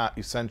mitzvahs that are not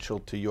essential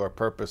to your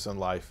purpose in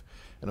life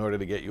in order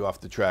to get you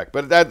off the track.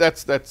 But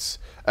that's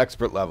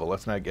expert level.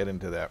 Let's not get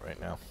into that right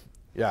now.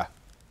 Yeah.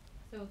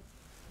 So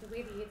the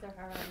way the Yetzer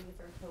Hara and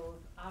Yetzer Tov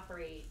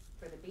operate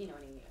for the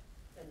Beinoni,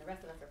 and the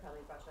rest of us are probably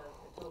Russia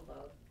or Tov.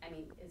 I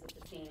mean, is it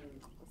the same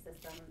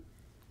system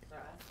for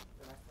us,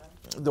 the rest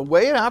of us? The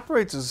way it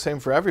operates is the same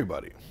for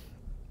everybody.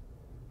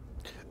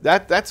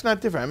 That's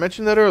not different. I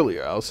mentioned that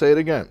earlier. I'll say it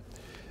again.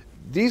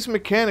 These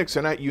mechanics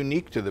are not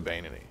unique to the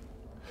Beinoni.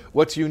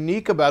 What's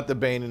unique about the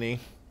Beinoni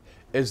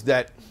is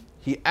that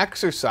he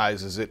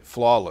exercises it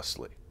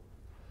flawlessly.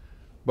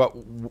 But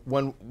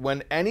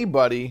when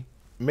anybody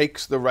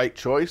makes the right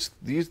choice,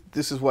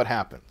 this is what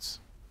happens.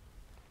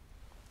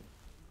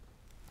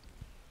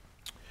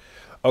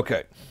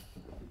 Okay.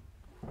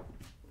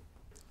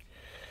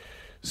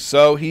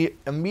 So he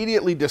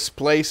immediately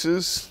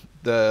displaces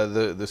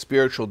the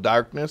spiritual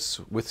darkness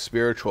with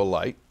spiritual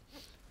light.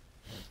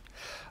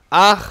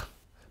 Ach,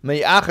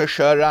 me'acher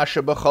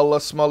she'arasha b'chol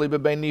ha'smali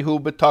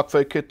b'beinihu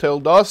b'tokfei ketil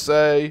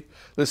dosei,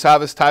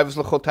 l'shavas taivus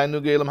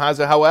l'chotainu gelim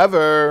hazeh.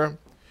 However,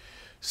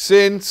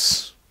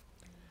 since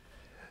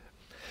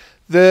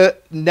the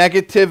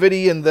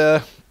negativity in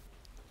the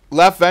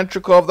left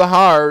ventricle of the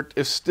heart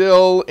is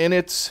still in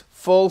its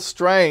full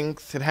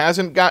strength, it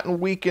hasn't gotten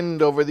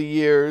weakened over the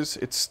years,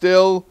 it's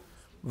still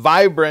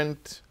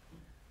vibrant,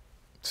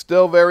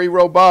 still very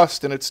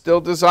robust, and it still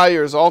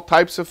desires all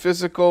types of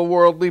physical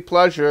worldly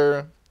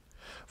pleasure.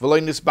 It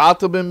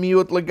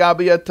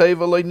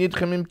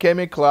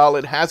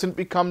hasn't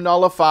become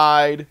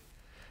nullified.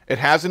 It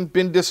hasn't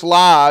been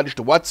dislodged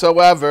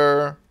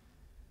whatsoever.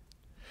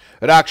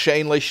 The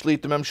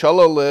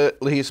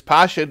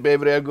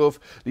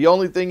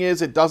only thing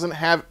is it doesn't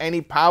have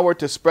any power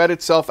to spread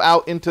itself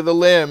out into the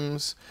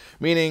limbs,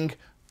 meaning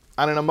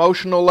on an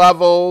emotional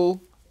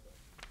level,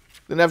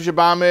 the Nefesh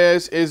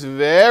HaBahamis is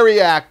very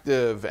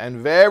active and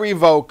very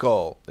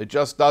vocal. It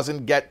just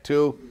doesn't get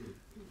to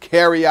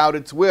carry out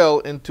its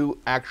will into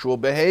actual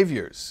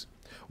behaviors.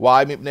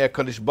 Why?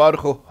 Because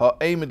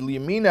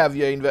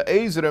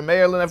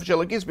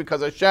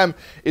Hashem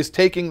is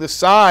taking the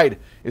side,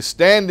 is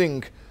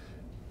standing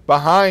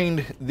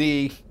behind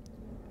the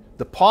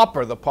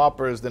pauper. The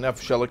pauper is the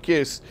Nefesh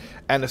Elokis,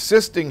 and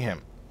assisting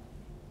him.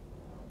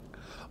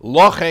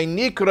 Lochei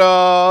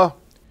nikra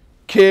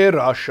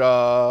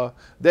kirasha.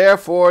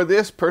 Therefore,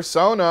 this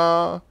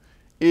persona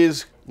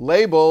is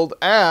labeled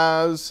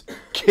as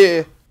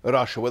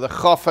kirasha, with a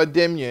chaf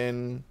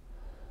hadimyan,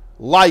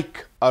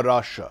 like a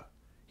rasha.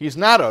 He's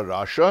not a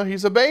rasha,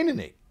 he's a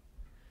Beinoni.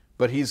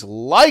 But he's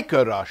like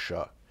a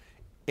rasha,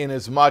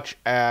 inasmuch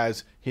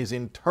as his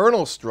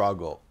internal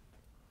struggle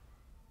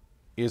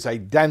is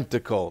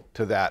identical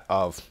to that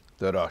of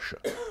the rasha.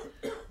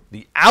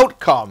 The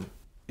outcome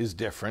is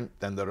different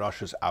than the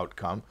rasha's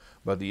outcome,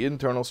 but the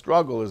internal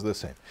struggle is the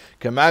same.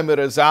 Remember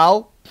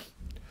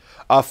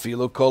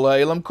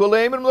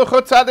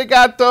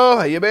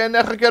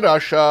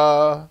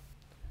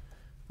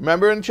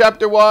in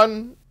chapter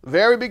 1,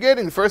 very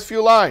beginning, the first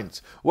few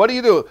lines. What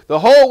do? The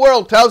whole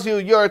world tells you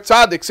you're a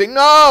tzaddik. Say,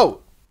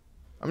 no,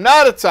 I'm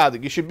not a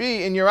tzaddik. You should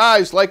be, in your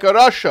eyes, like a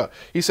rasha.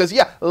 He says,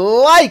 yeah,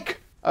 like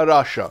a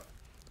rasha.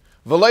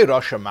 V'lei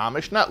rasha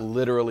mamish, not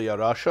literally a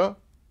rasha.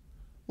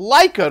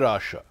 Like a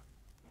rasha.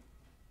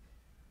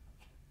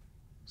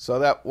 So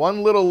that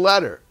one little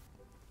letter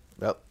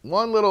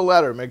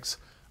makes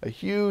a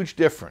huge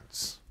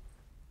difference.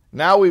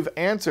 Now we've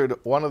answered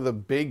one of the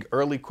big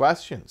early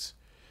questions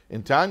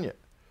in Tanya.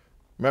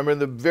 Remember in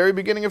the very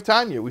beginning of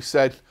Tanya, we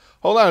said,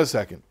 hold on a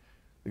second.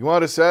 The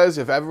Gemara says,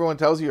 if everyone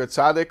tells you you're a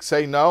tzaddik,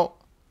 say no.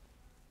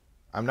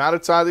 I'm not a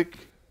tzaddik.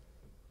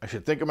 I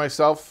should think of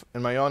myself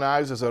in my own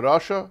eyes as a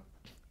rasha.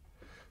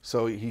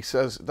 So he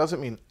says, it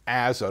doesn't mean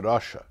as a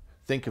rasha.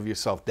 Think of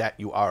yourself that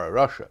you are a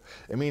rasha.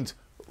 It means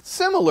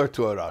similar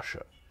to a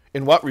rasha.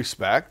 In what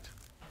respect?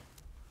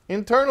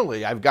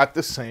 Internally, I've got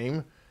the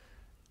same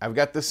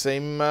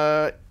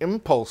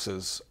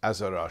impulses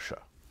as a rasha.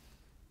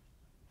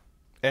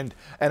 And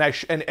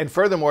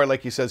furthermore,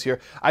 like he says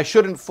here, I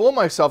shouldn't fool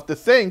myself to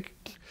think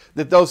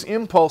that those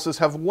impulses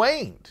have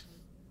waned.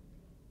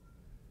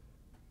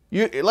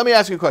 Let me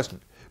ask you a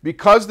question.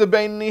 Because the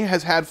Beinoni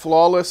has had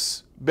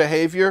flawless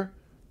behavior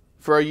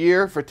for a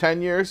year, for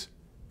 10 years,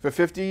 for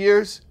 50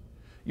 years,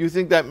 you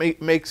think that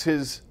makes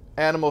his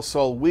animal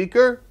soul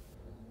weaker?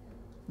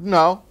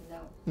 No,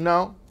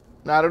 not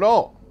at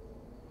all.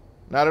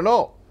 Not at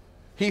all.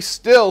 He's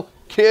still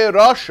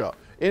kirasha.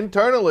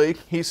 Internally,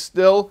 he's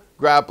still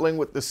grappling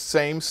with the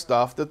same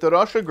stuff that the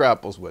rasha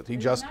grapples with.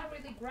 He's not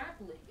really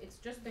grappling. It's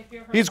just that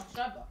you're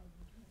machshava.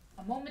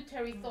 A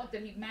momentary thought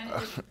that he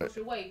manages to push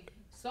away.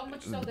 So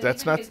much so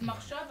that his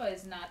machshava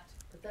is not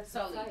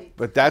sullied.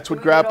 But that's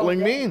what grappling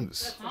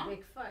means.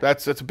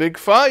 That's a big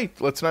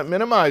fight. Let's not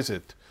minimize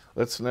it.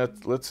 Let's not. I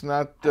thought it's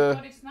not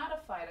a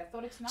fight. I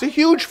thought it's not. It's a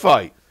huge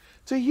fight.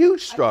 It's a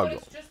huge struggle. I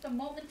thought it's just a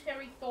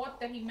momentary thought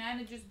that he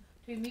manages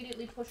to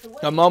immediately push away.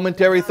 A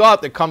momentary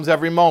thought that comes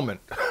every moment.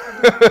 Doing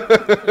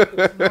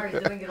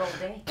it all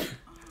day.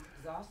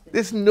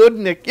 This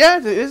nudnik, yeah,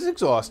 it is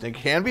exhausting. It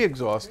can be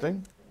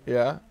exhausting.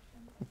 Yeah,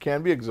 it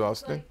can be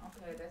exhausting.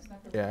 Okay, that's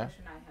not the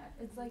question I had.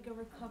 It's like a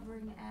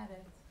recovering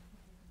addict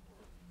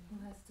who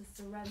has to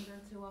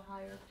surrender to a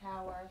higher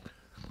power.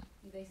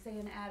 They say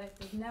an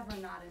addict is never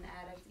not an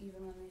addict,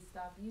 even when they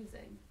stop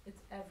using.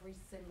 It's every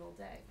single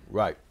day.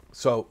 Right.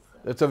 So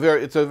it's a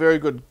very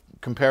good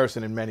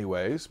comparison in many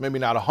ways. Maybe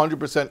not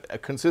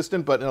 100%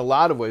 consistent, but in a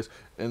lot of ways.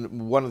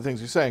 And one of the things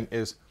you're saying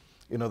is,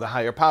 the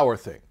higher power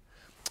thing.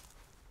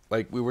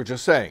 Like we were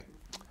just saying,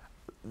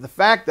 the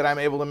fact that I'm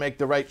able to make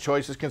the right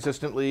choices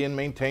consistently and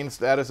maintain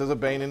status as a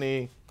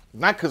Beinoni,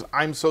 not because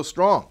I'm so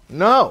strong.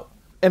 No.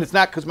 And it's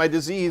not because my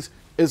disease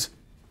is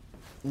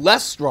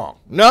less strong.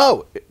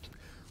 No.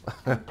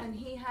 And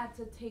he had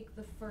to take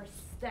the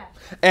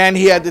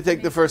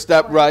first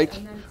step. Right.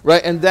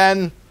 And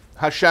then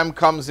Hashem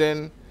comes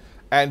in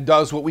and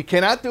does what we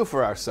cannot do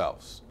for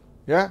ourselves.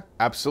 Yeah,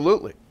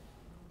 absolutely.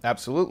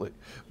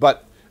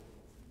 But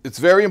it's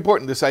very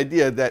important, this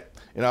idea that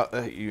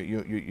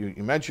You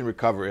mentioned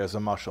recovery as a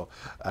muscle.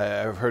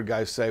 I've heard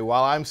guys say,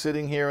 while I'm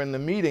sitting here in the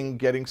meeting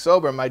getting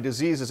sober, my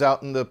disease is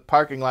out in the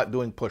parking lot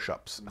doing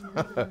push-ups,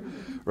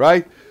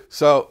 right?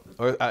 So,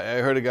 or I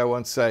heard a guy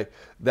once say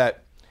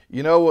that,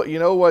 you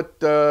know what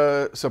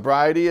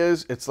sobriety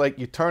is? It's like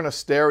you turn a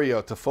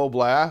stereo to full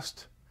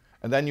blast,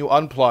 and then you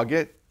unplug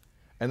it,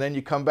 and then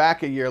you come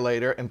back a year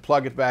later and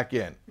plug it back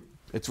in.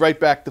 It's right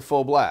back to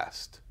full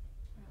blast.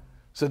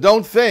 So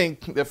don't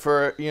think that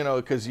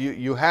because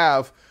you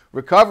have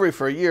recovery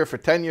for a year, for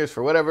 10 years,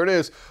 for whatever it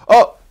is,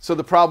 so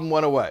the problem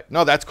went away.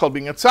 No, that's called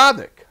being a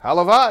tzaddik.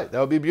 Halavai. That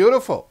would be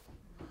beautiful.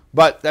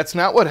 But that's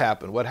not what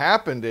happened. What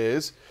happened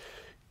is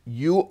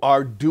you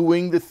are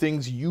doing the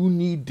things you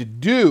need to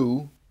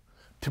do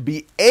to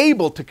be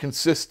able to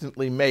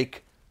consistently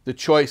make the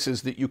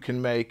choices that you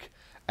can make,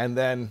 and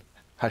then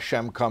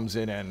Hashem comes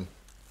in and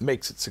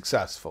makes it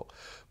successful.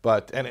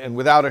 And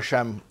without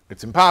Hashem,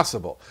 it's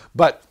impossible.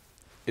 But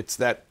it's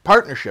that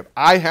partnership.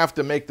 I have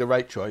to make the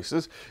right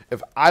choices.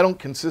 If I don't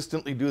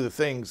consistently do the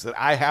things that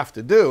I have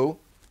to do,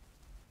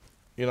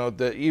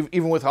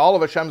 even with all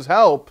of Hashem's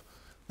help,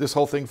 this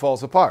whole thing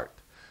falls apart.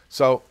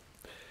 So,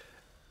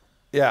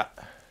 yeah.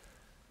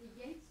 The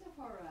Yetzer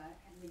Hara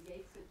and the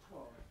Yetzer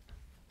Tov,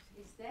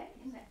 is that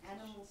in the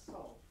animal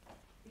soul?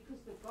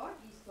 Because the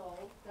godly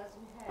soul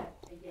doesn't have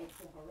a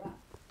Yetzer Hara.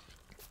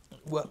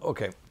 Well,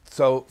 okay.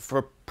 So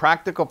for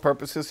practical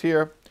purposes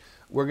here,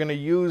 we're going to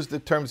use the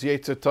terms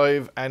Yetzer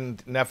Tov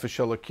and Nefesh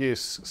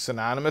Elokis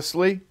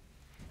synonymously.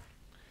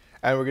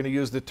 And we're going to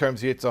use the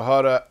terms Yetzer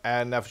Hara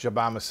and Nefesh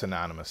Abamis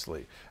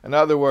synonymously. In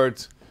other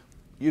words,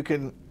 you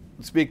can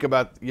speak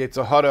about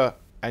Yetzer Hara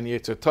and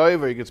Yetzer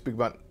Tov, or you can speak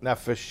about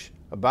Nefesh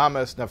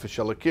Abamis, Nefesh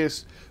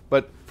Elokis.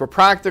 But for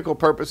practical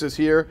purposes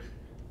here,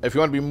 if you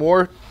want to be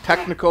more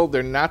technical,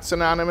 they're not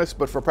synonymous.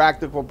 But for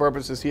practical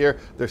purposes here,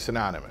 they're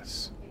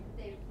synonymous.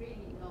 They're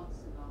really not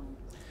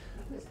synonymous.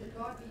 Because the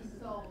godly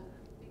soul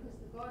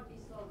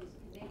is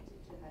connected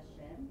to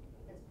Hashem,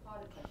 it's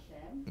part of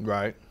Hashem.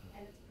 Right.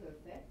 And it's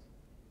perfect.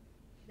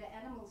 The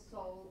animal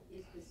soul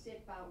is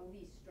beset by all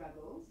these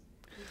struggles.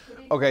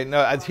 Okay,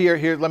 no,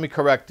 here, let me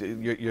correct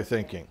your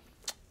thinking.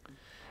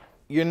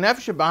 Your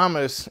Nefesh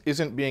Abamis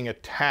isn't being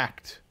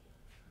attacked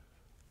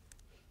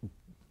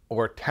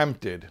or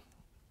tempted.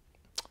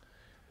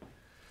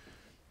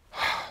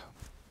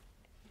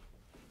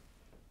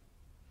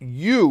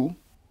 You,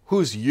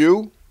 who's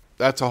you?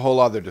 That's a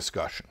whole other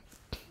discussion.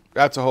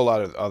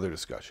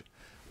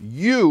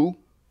 You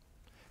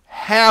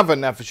have a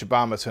Nefesh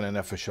Abamis and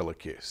a Nefesh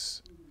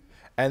Elokis,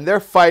 and they're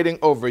fighting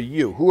over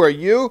you. Who are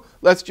you?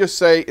 Let's just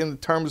say, in the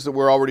terms that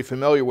we're already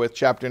familiar with,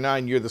 chapter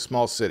 9, you're the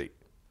small city.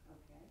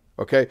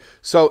 Okay?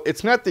 So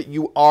it's not that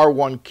you are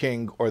one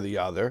king or the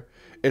other.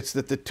 It's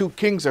that the two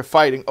kings are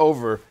fighting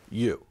over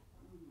you.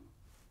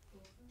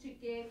 To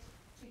get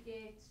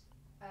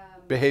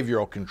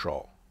behavioral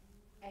control.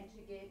 And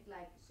to get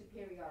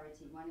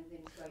superiority. One of them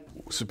is going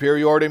to.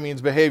 Superiority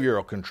means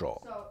behavioral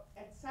control. So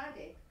at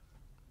tzaddik,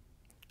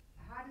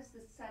 how does the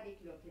tzaddik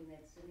look in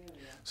that scenario?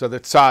 So the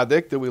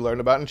tzaddik that we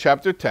learned about in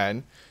chapter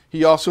 10,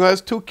 he also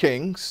has two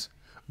kings,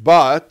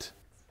 but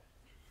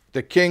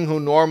the king who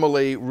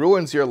normally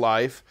ruins your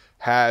life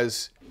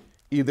has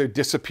either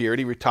disappeared,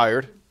 he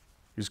retired,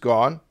 he's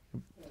gone,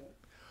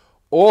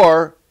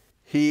 or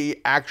he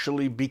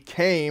actually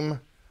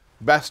became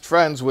best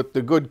friends with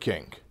the good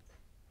king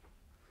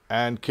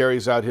and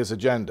carries out his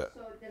agenda.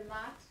 So the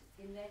light,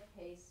 in that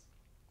case,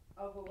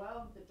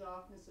 overwhelmed the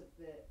darkness of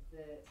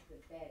the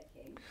bad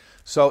king.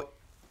 So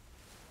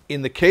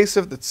in the case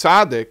of the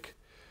tzaddik,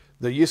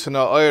 the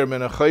Yisana Oyer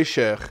Min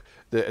HaChoshech,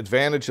 the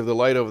advantage of the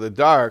light over the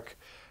dark,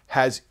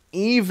 has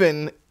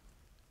even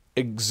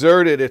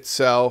exerted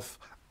itself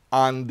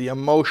on the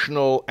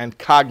emotional and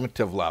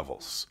cognitive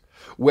levels,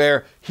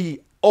 where he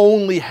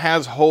only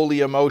has holy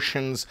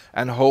emotions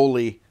and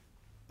holy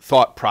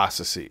thought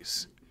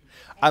processes.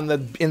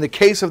 In the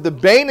case of the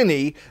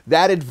Beinoni,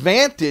 that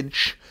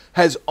advantage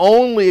has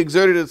only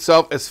exerted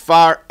itself as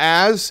far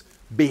as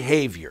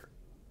behavior.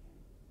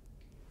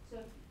 So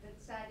the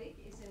tzaddik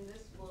is in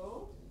this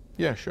world.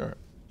 Yeah, sure.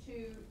 To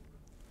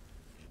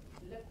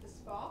lift the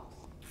sparks.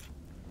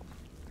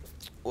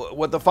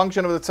 What the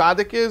function of the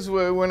tzaddik is,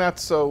 we're not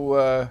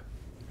so.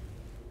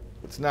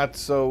 It's not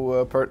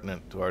so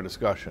pertinent to our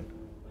discussion.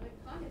 Well,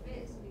 it kind of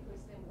is,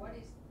 because then what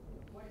is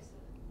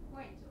the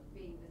point of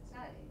being the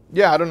tzaddik?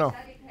 Yeah, I don't know. The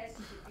tzaddik has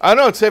to be. I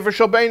know it's Sefer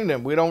Shel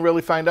Beinim. We don't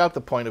really find out the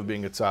point of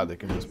being a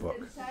tzaddik in this book.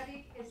 Is the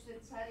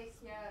tzaddik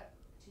here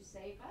to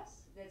save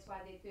us? That's why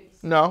they're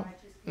 36 No,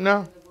 righteous people no.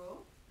 in the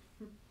world?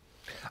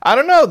 I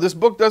don't know. This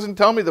book doesn't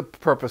tell me the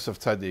purpose of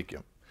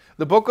tzaddikim.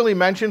 The book only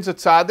mentions a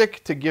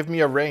tzaddik to give me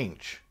a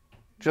range,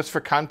 just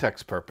for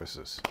context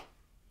purposes.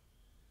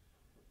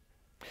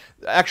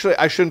 Actually,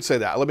 I shouldn't say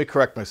that. Let me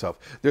correct myself.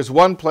 There's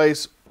one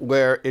place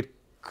where it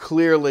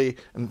clearly,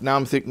 and now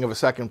I'm thinking of a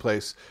second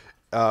place,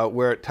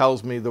 where it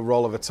tells me the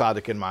role of a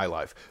tzaddik in my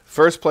life.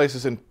 First place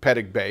is in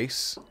Perek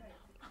Beis,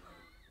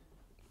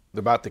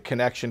 about the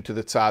connection to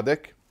the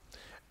tzaddik.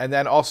 And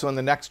then also in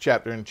the next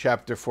chapter, in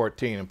chapter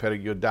 14, in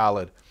Perek Yud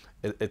Daled,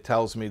 it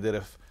tells me that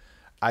if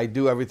I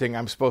do everything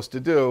I'm supposed to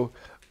do,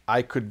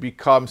 I could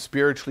become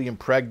spiritually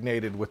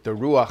impregnated with the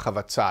ruach of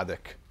a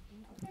tzaddik.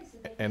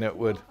 And it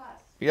would,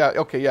 yeah,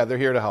 okay, yeah, they're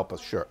here to help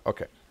us, sure,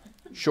 okay.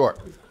 Sure,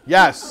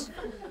 yes.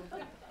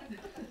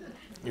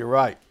 You're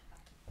right.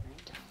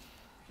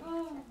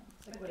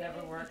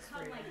 Whatever works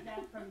for you. Like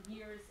that from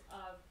years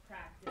of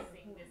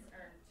practicing this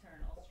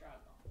internal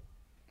struggle.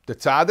 The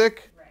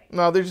tzaddik? Right.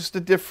 No, they're just a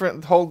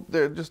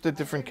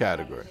different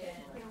category.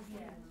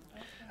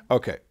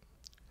 Okay.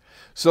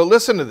 So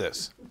listen to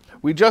this.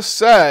 We just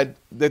said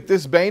that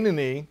this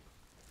Beinoni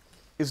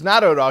is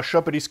not a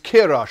Rasha, but he's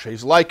Kir Rasha.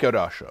 He's like a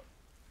Rasha.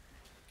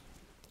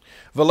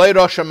 V'lei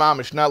Rasha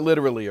mamish, not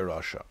literally a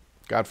Rasha.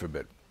 God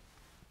forbid.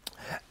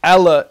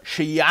 Ella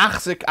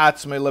sheyachzik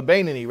atzmei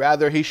lebeinoni.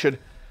 Rather, he should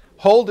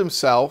hold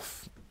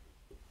himself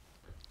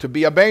to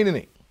be a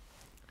Beinoni.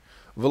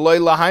 V'lei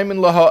lahaymin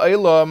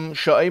laha'elam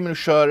sha'emin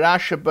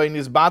sha'rasha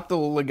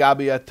beinizbatel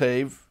legabi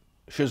atev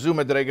shazu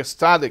medregas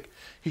tzaddik.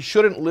 He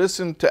shouldn't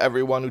listen to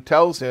everyone who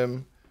tells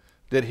him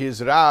that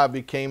his Ra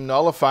became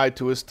nullified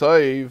to his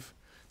Toiv,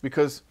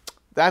 because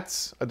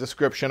that's a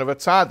description of a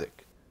tzaddik.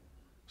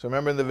 So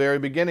remember in the very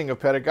beginning of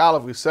Perek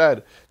Aleph, we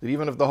said that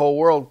even if the whole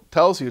world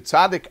tells you,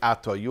 tzaddik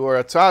ato, you are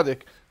a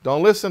tzaddik,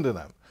 don't listen to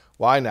them.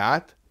 Why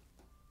not?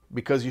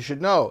 Because you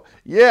should know,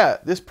 yeah,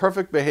 this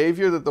perfect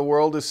behavior that the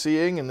world is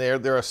seeing, and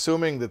they're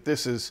assuming that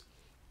this is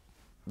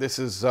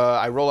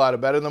I roll out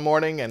of bed in the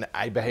morning and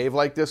I behave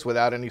like this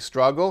without any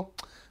struggle.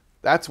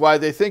 That's why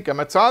they think I'm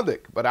a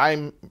tzaddik, but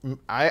I'm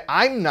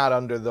not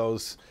under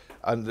those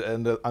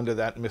under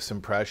that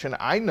misimpression.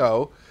 I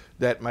know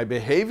that my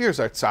behaviors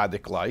are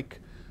tzaddik-like,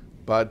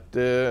 but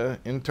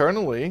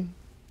internally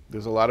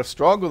there's a lot of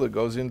struggle that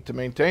goes into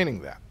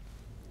maintaining that.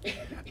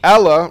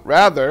 Ella,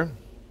 rather.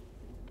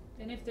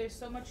 And if there's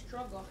so much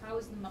struggle, how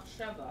is the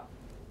machshava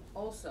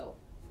also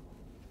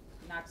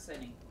not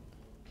sinning?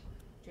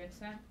 Do you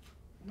understand?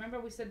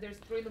 Remember we said there's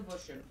 3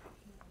 levushim.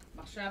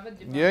 Machshava,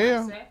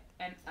 Dibur,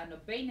 and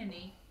a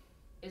Beinoni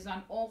is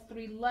on all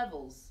 3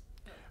 levels.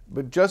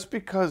 But just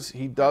because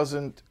he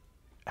doesn't,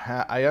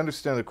 I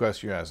understand the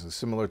question you're asking,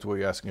 similar to what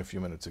you're asking a few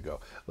minutes ago.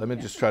 Let me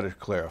just try to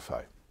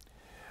clarify.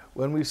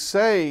 When we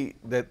say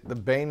that the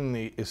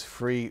Beinoni is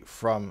free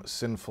from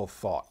sinful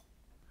thought,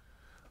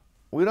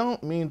 we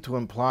don't mean to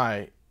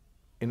imply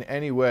in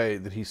any way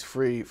that he's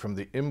free from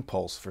the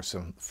impulse for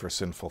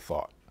sinful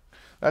thought.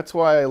 That's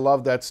why I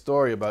love that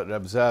story about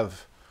Reb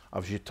Zev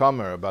of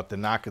Zhitomir, about the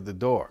knock at the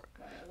door.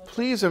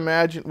 Please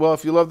imagine, well,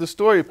 if you love the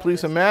story,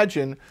 please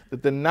imagine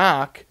that the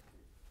knock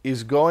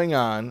is going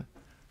on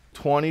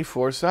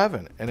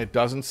 24/7, and it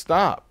doesn't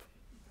stop,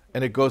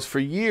 and it goes for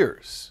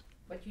years.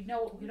 But you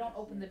don't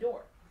open the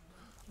door.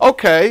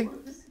 Okay.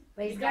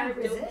 But he's got to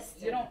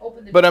resist. You don't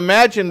open the But door.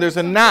 imagine there's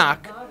a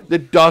knock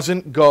that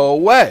doesn't go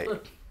away.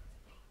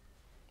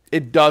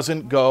 It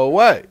doesn't go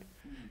away.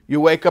 You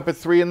wake up at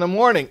 3 in the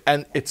morning,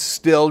 and it's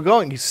still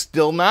going. He's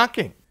still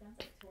knocking.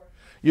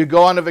 You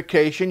go on a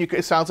vacation,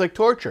 it sounds like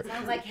torture. It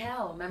sounds like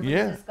hell. Remember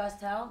Yeah. we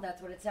discussed hell?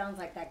 That's what it sounds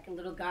like, that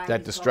little guy.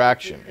 That who's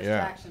distraction, going through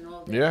yeah. distraction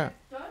all day. Yeah.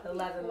 Don't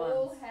 11 we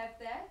all months. have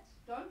that?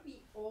 Don't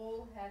we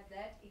all have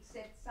that?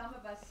 Except some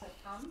of us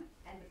succumb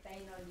and the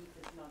Beinoni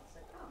does not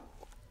succumb.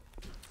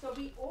 So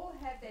we all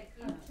have that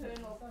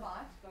internal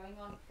fight going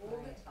on all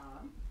the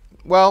time.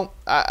 Well,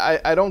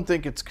 I don't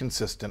think it's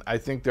consistent. I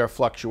think there are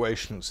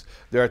fluctuations.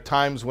 There are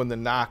times when the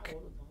knock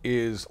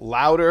is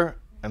louder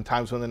and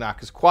times when the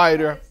knock is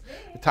quieter,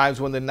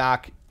 times when the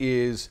knock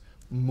is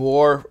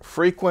more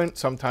frequent,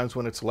 sometimes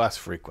when it's less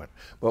frequent.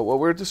 But what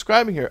we're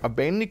describing here, a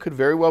Beinoni could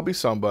very well be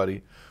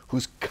somebody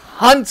who's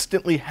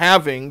constantly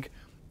having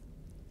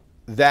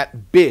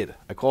that bid.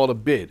 I call it a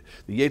bid.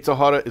 The Yetzer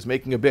Hara is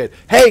making a bid.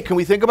 Hey, can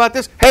we think about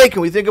this? Hey,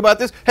 can we think about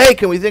this? Hey,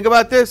 can we think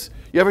about this?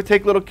 You ever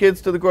take little kids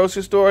to the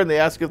grocery store and they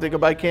ask if they can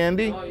buy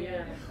candy? Oh,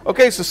 yeah.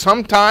 Okay, so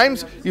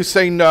sometimes you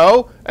say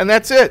no, and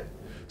that's it.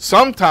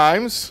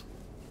 Sometimes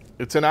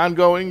it's an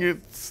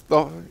ongoing,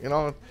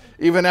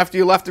 even after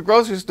you left the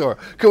grocery store.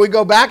 Can we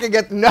go back and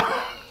get, no.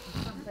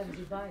 Sometimes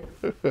you buy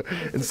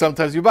it. And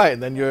sometimes you buy it,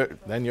 and then you're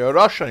a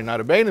Rasha, you're not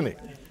a Beinoni.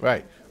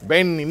 Right.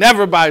 Beinoni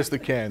never buys the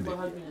candy.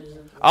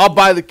 I'll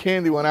buy the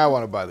candy when I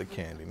want to buy the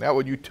candy, not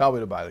when you tell me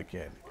to buy the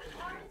candy.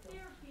 Aren't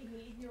there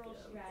behavioral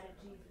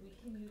strategies we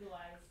can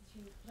utilize to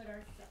set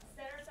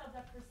ourselves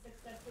up for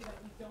success so that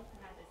we don't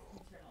have this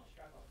internal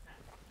struggle?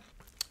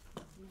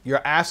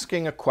 You're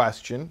asking a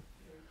question,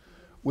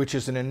 which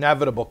is an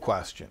inevitable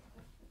question,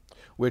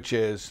 which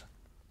is,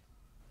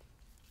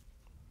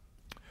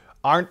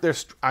 I'm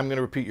going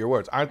to repeat your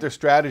words, aren't there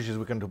strategies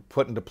we can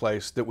put into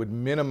place that would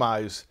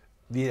minimize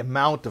the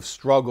amount of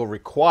struggle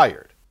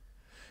required?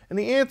 And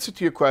the answer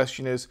to your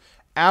question is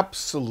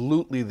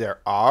absolutely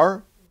there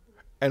are,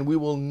 and we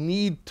will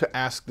need to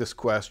ask this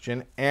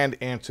question and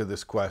answer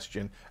this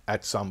question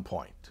at some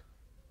point.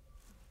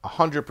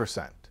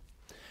 100%.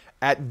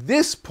 At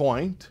this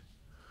point,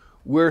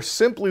 we're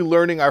simply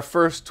learning our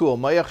first tool,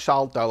 Mayach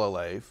Shalt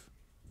Alalev,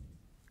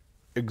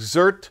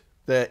 exert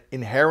the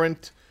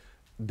inherent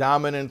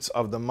dominance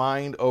of the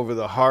mind over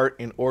the heart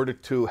in order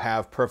to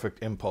have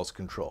perfect impulse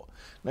control.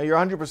 Now, you're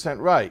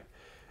 100% right.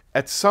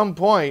 at some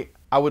point,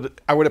 I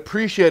would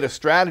appreciate a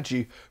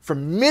strategy for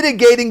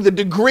mitigating the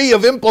degree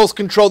of impulse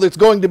control that's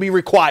going to be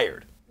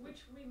required.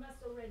 Which we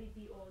must already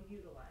be all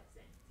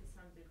utilizing to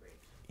some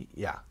degree.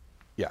 Yeah,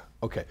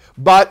 okay.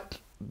 But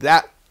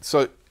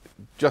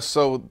just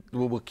so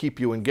we'll keep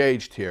you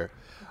engaged here,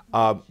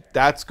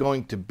 that's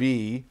going to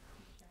be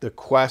the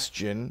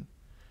question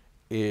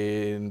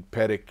in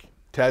Perek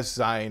Tes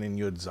Zayin and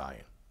Yud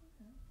Zayin.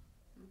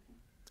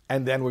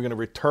 And then we're going to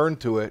return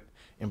to it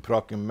in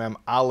Prakim Mem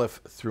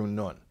Aleph through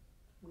Nun.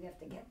 We have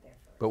to get there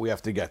first. But we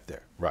have to get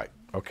there. Right.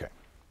 Okay.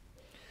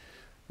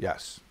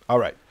 Yes. All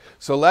right.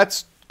 So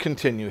let's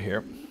continue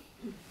here.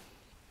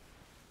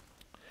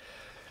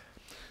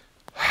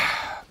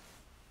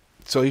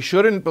 So he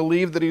shouldn't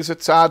believe that he's a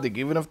tzaddik,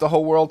 even if the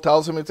whole world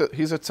tells him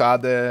he's a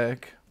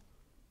tzaddik.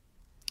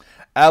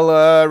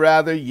 Ella,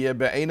 rather, he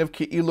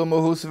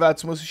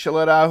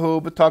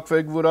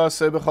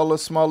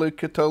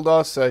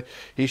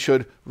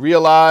should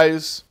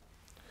realize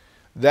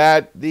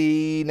that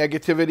the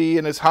negativity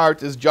in his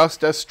heart is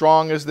just as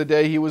strong as the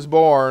day he was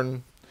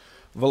born.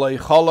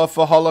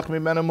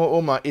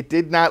 It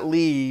did not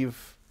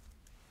leave.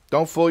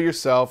 Don't fool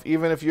yourself,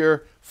 even if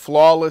you're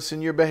flawless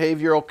in your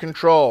behavioral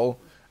control.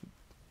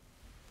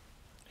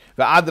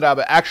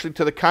 Actually,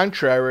 to the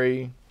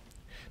contrary,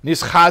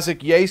 his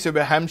nefesh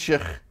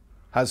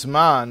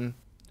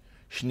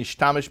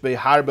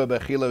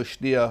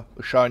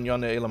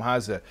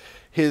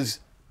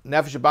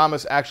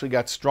bamas actually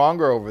got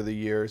stronger over the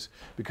years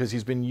because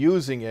he's been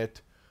using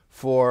it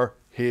for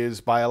his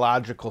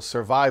biological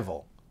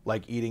survival,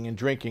 like eating and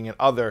drinking and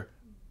other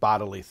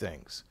bodily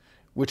things,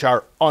 which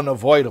are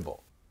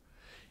unavoidable.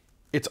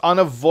 It's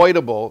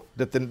unavoidable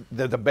that the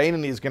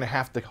Beinoni is going to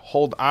have to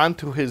hold on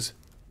to his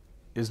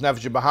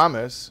nefesh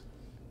bahamas,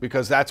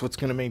 because that's what's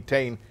going to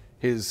maintain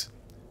his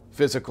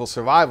physical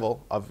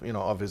survival of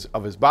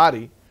his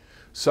body.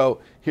 So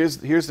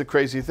here's the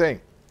crazy thing: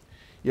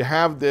 you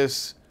have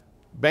this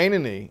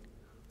Beinoni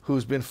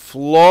who's been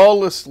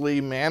flawlessly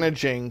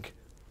managing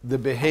the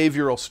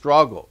behavioral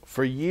struggle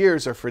for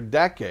years or for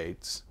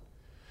decades,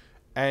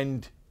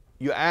 and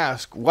you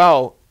ask,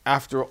 well,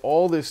 after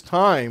all this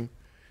time,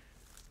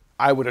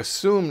 I would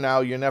assume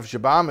now your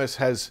nefesh bahamas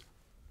has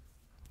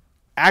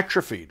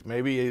atrophied.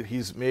 Maybe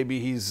he's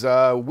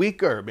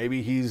weaker.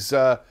 Maybe he's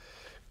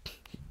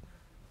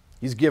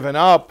given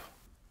up.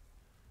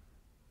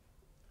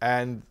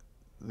 And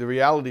the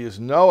reality is,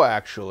 no,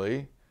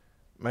 actually,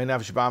 my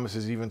nefesh bahamas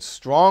is even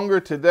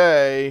stronger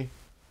today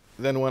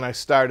than when I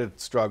started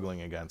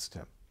struggling against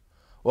him.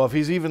 Well, if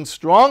he's even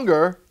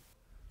stronger,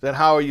 then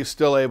how are you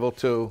still able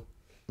to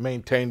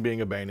maintain being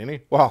a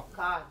Beinoni? Well,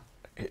 God.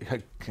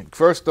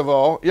 First of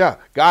all, yeah,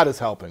 God is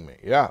helping me,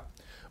 yeah.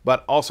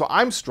 But also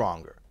I'm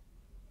stronger.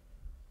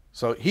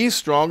 So he's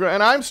stronger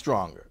and I'm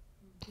stronger.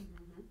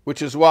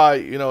 Which is why,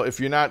 if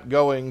you're not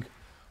going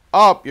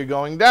up, you're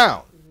going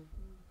down.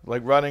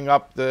 Like running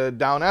up the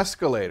down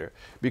escalator.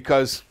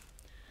 Because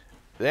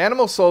the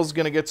animal soul is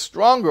going to get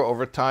stronger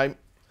over time.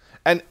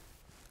 And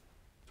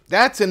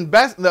that's in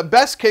the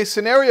best case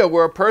scenario,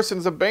 where a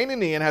person's a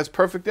Beinoni and has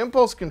perfect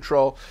impulse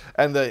control,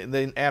 and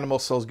the animal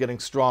soul is getting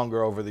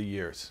stronger over the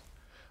years.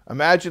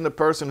 Imagine the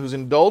person who's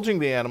indulging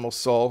the animal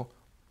soul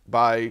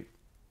by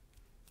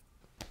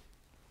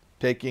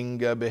taking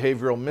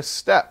behavioral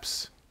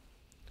missteps.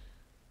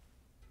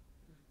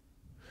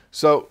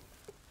 So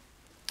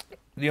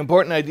the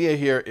important idea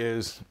here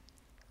is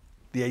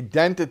the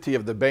identity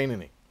of the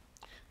Beinoni.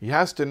 He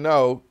has to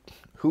know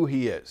who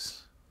he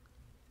is.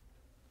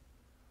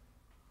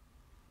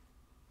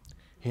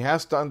 He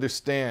has to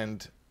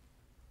understand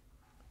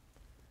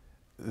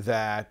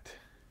that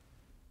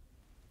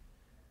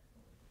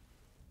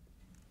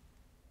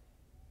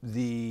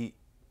the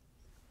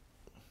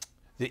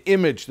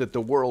image that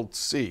the world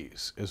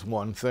sees is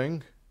one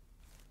thing,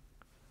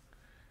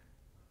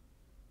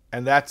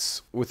 and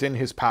that's within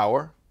his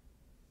power,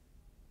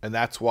 and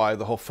that's why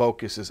the whole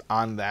focus is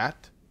on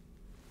that,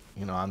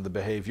 on the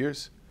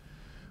behaviors.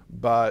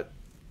 But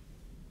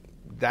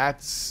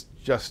that's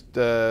just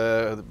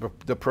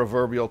the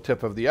proverbial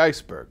tip of the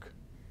iceberg.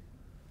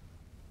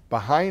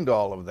 Behind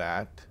all of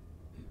that,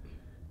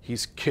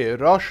 he's Ki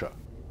Rasha.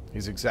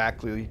 He's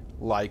exactly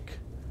like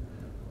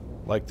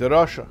the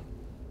Rasha.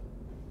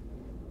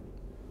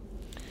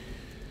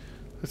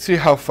 Let's see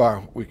how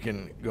far we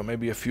can go.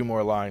 Maybe a few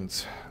more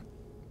lines.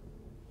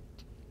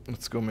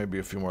 Let's go maybe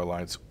a few more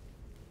lines.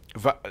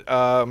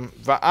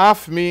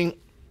 Va'af mi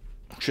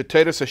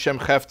sheteres Hashem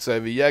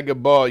cheftzeh v'yega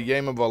bo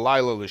yema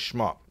v'layla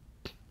lishma.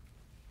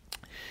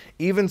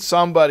 Even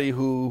somebody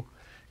who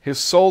his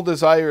sole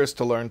desire is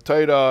to learn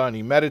Torah and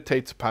he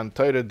meditates upon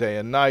Torah day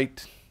and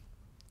night,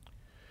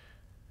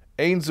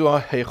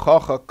 that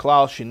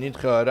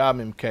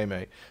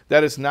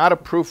is not a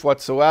proof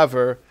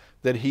whatsoever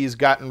that he's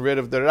gotten rid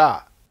of the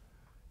Ra.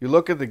 You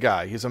look at the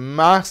guy, he's a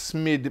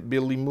masmid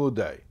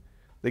bilimudei.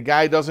 The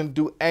guy doesn't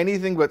do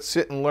anything but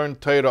sit and learn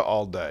Torah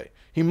all day.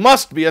 He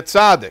must be a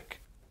tzaddik.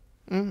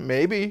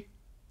 Maybe,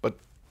 but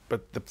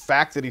the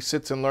fact that he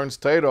sits and learns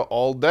Torah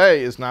all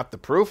day is not the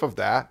proof of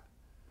that.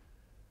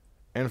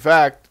 In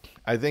fact,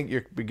 I think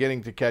you're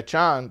beginning to catch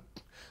on.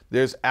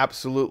 There's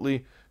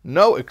absolutely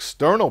no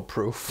external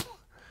proof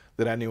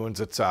that anyone's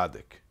a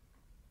tzaddik.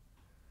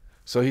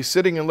 So he's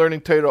sitting and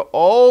learning Torah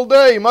all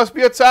day. He must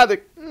be a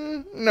tzaddik.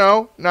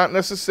 No, not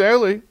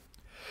necessarily.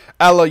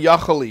 Ela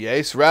yachal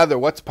yes. Rather,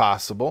 what's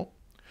possible?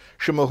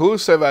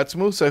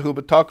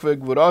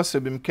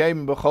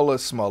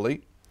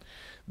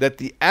 That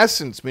the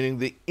essence, meaning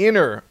the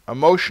inner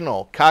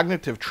emotional,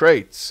 cognitive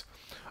traits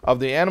of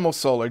the animal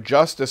soul are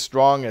just as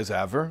strong as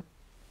ever.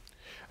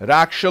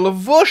 Rak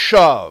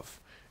shelavushav.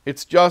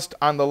 It's just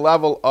on the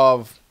level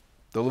of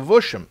the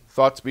levushim,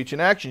 thought, speech,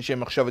 and action.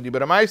 Shem machshava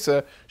dibur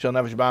amaisa shel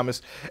nefesh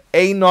b'amis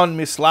einon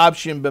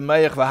mislabshim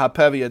b'meich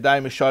v'hapev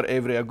yadayim mishar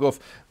evrei aguf.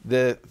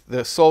 The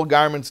soul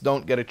garments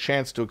don't get a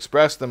chance to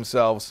express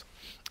themselves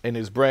in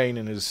his brain,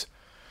 in his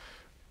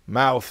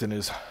mouth, in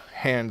his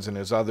hands, in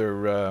his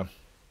other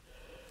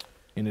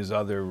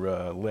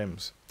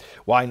limbs.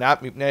 Why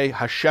not?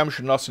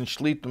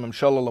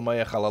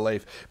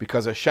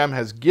 Because Hashem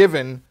has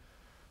given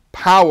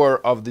power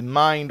of the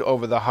mind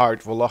over the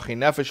heart,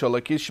 and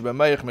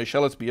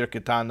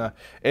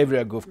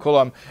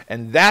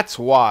that's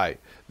why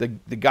the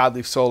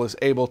godly soul is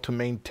able to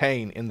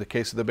maintain, in the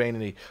case of the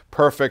Beinoni,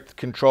 perfect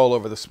control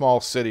over the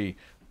small city,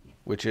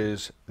 which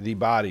is the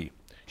body.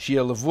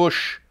 Shia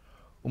levush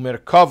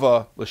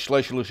umerkava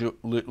l'shleish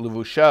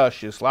levusha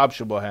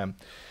sheslabsha bohem.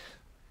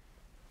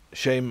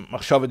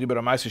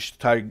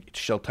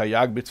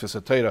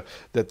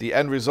 That the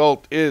end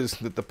result is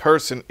that the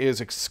person is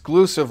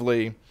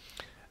exclusively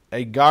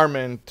a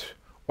garment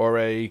or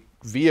a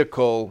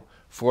vehicle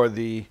for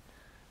the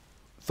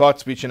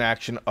thought, speech, and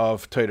action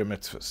of Torah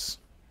mitzvahs.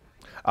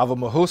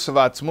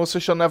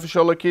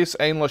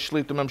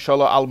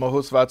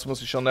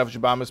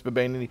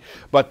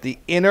 But the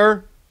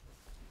inner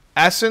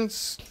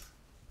essence,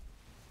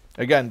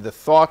 again, the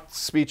thought,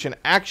 speech, and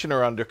action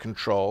are under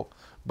control,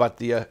 but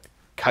the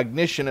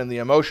cognition and the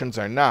emotions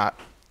are not.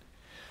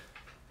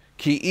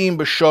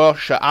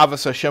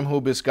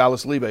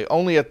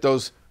 Only at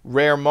those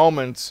rare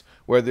moments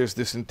where there's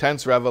this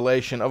intense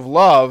revelation of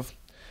love,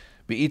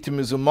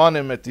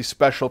 at these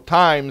special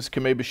times,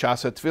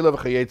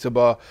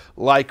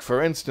 like,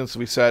 for instance,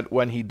 we said,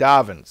 when he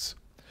davens.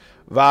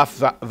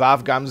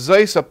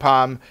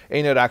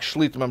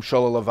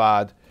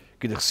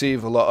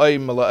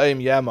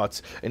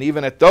 And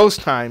even at those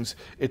times,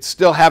 it's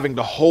still having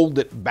to hold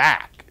it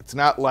back. It's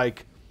not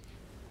like,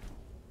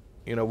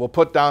 we'll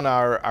put down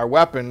our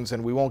weapons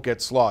and we won't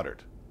get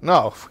slaughtered.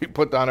 No, if we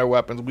put down our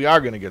weapons, we are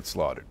going to get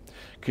slaughtered.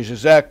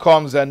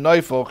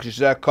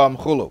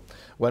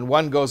 When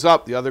one goes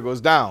up, the other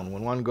goes down.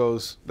 When one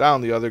goes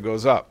down, the other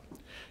goes up.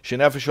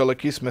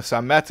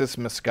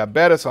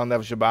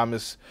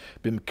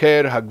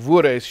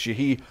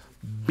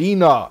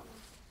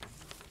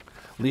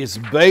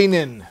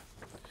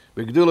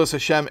 B'gedulas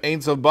Hashem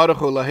ein sof baruch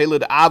hu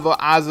lahelid ava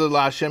azah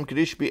laHashem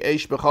k'dish bi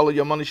eish b'chol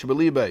yamani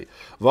shebelibei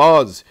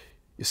v'oz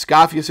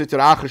yiskaf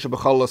yisitracha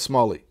shebechol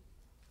smoli.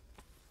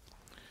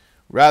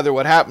 Rather,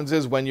 what happens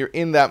is when you're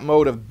in that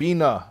mode of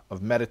bina,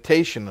 of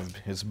meditation, of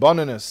his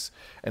boniness,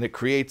 and it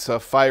creates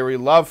a fiery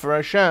love for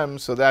Hashem,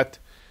 so that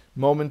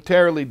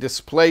momentarily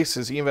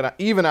displaces,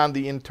 even on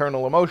the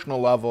internal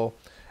emotional level,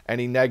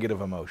 any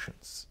negative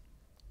emotions.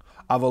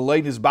 But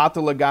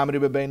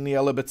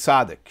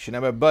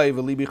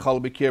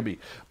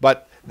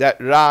that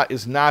ra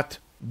is not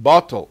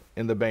batal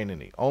in the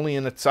Beinoni, only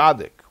in the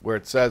tzaddik, where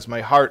it says, my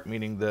heart,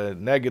 meaning the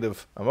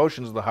negative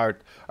emotions of the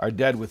heart, are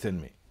dead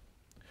within me.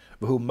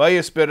 So the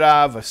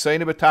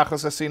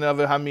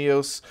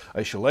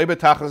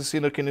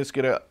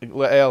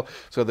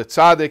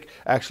tzaddik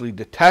actually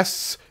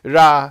detests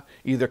ra,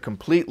 either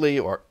completely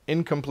or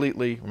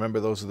incompletely.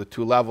 Remember, those are the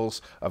two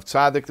levels of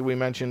tzaddik that we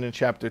mentioned in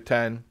chapter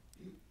 10.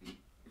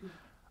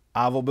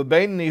 But by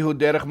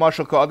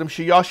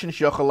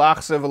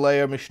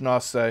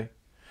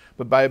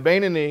a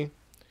Beinoni,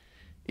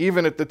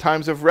 even at the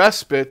times of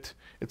respite,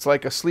 it's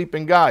like a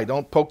sleeping guy.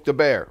 Don't poke the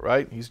bear,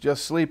 right? He's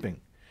just sleeping.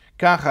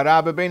 It's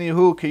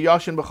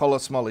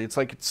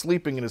like it's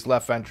sleeping in his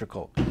left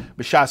ventricle. At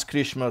the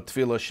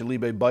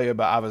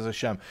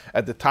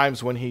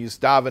times when he's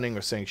davening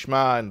or saying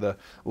Shema and the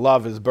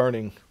love is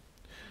burning.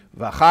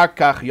 And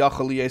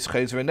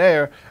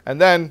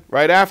then,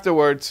 right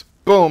afterwards,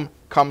 boom,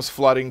 comes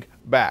flooding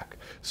back.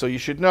 So you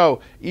should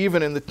know,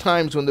 even in the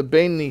times when the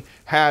Beinoni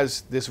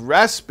has this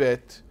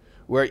respite,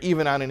 where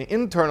even on an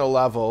internal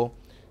level,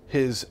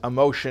 his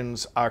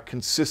emotions are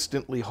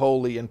consistently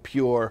holy and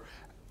pure,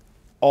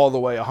 all the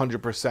way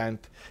 100%.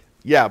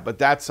 Yeah, but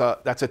that's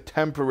a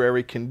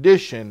temporary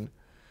condition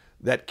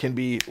that can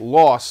be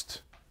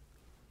lost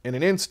in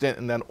an instant,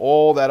 and then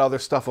all that other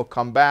stuff will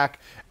come back,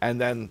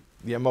 and then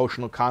the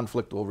emotional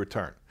conflict will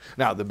return.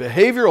 Now, the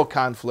behavioral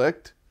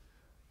conflict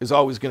is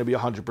always going to be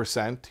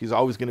 100%. He's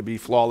always going to be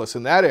flawless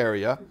in that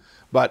area.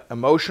 But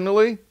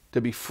emotionally,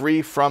 to be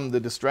free from the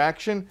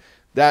distraction,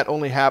 that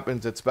only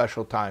happens at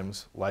special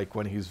times, like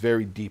when he's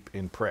very deep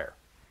in prayer.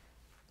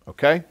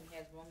 Okay? And he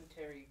has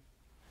momentary,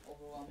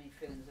 overwhelming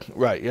feelings of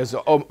Right. He has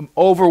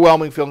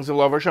overwhelming feelings of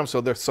love for Hashem.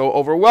 So they're so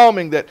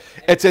overwhelming that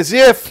it's as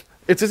if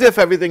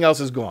everything else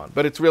is gone.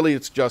 But it's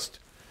just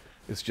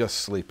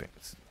sleeping.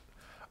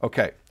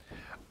 Okay.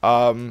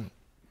 We're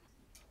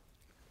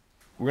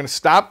going to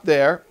stop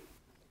there.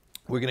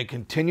 We're going to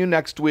continue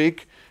next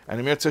week. And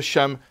Amir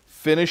Hashem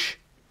finish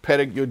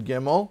Perek Yud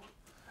Gimel.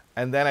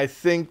 And then I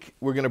think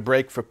we're going to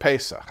break for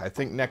Pesach. I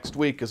think next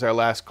week is our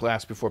last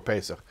class before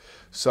Pesach.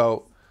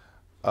 So,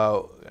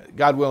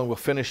 God willing, we'll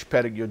finish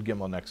Perek Yud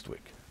Gimel next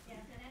week.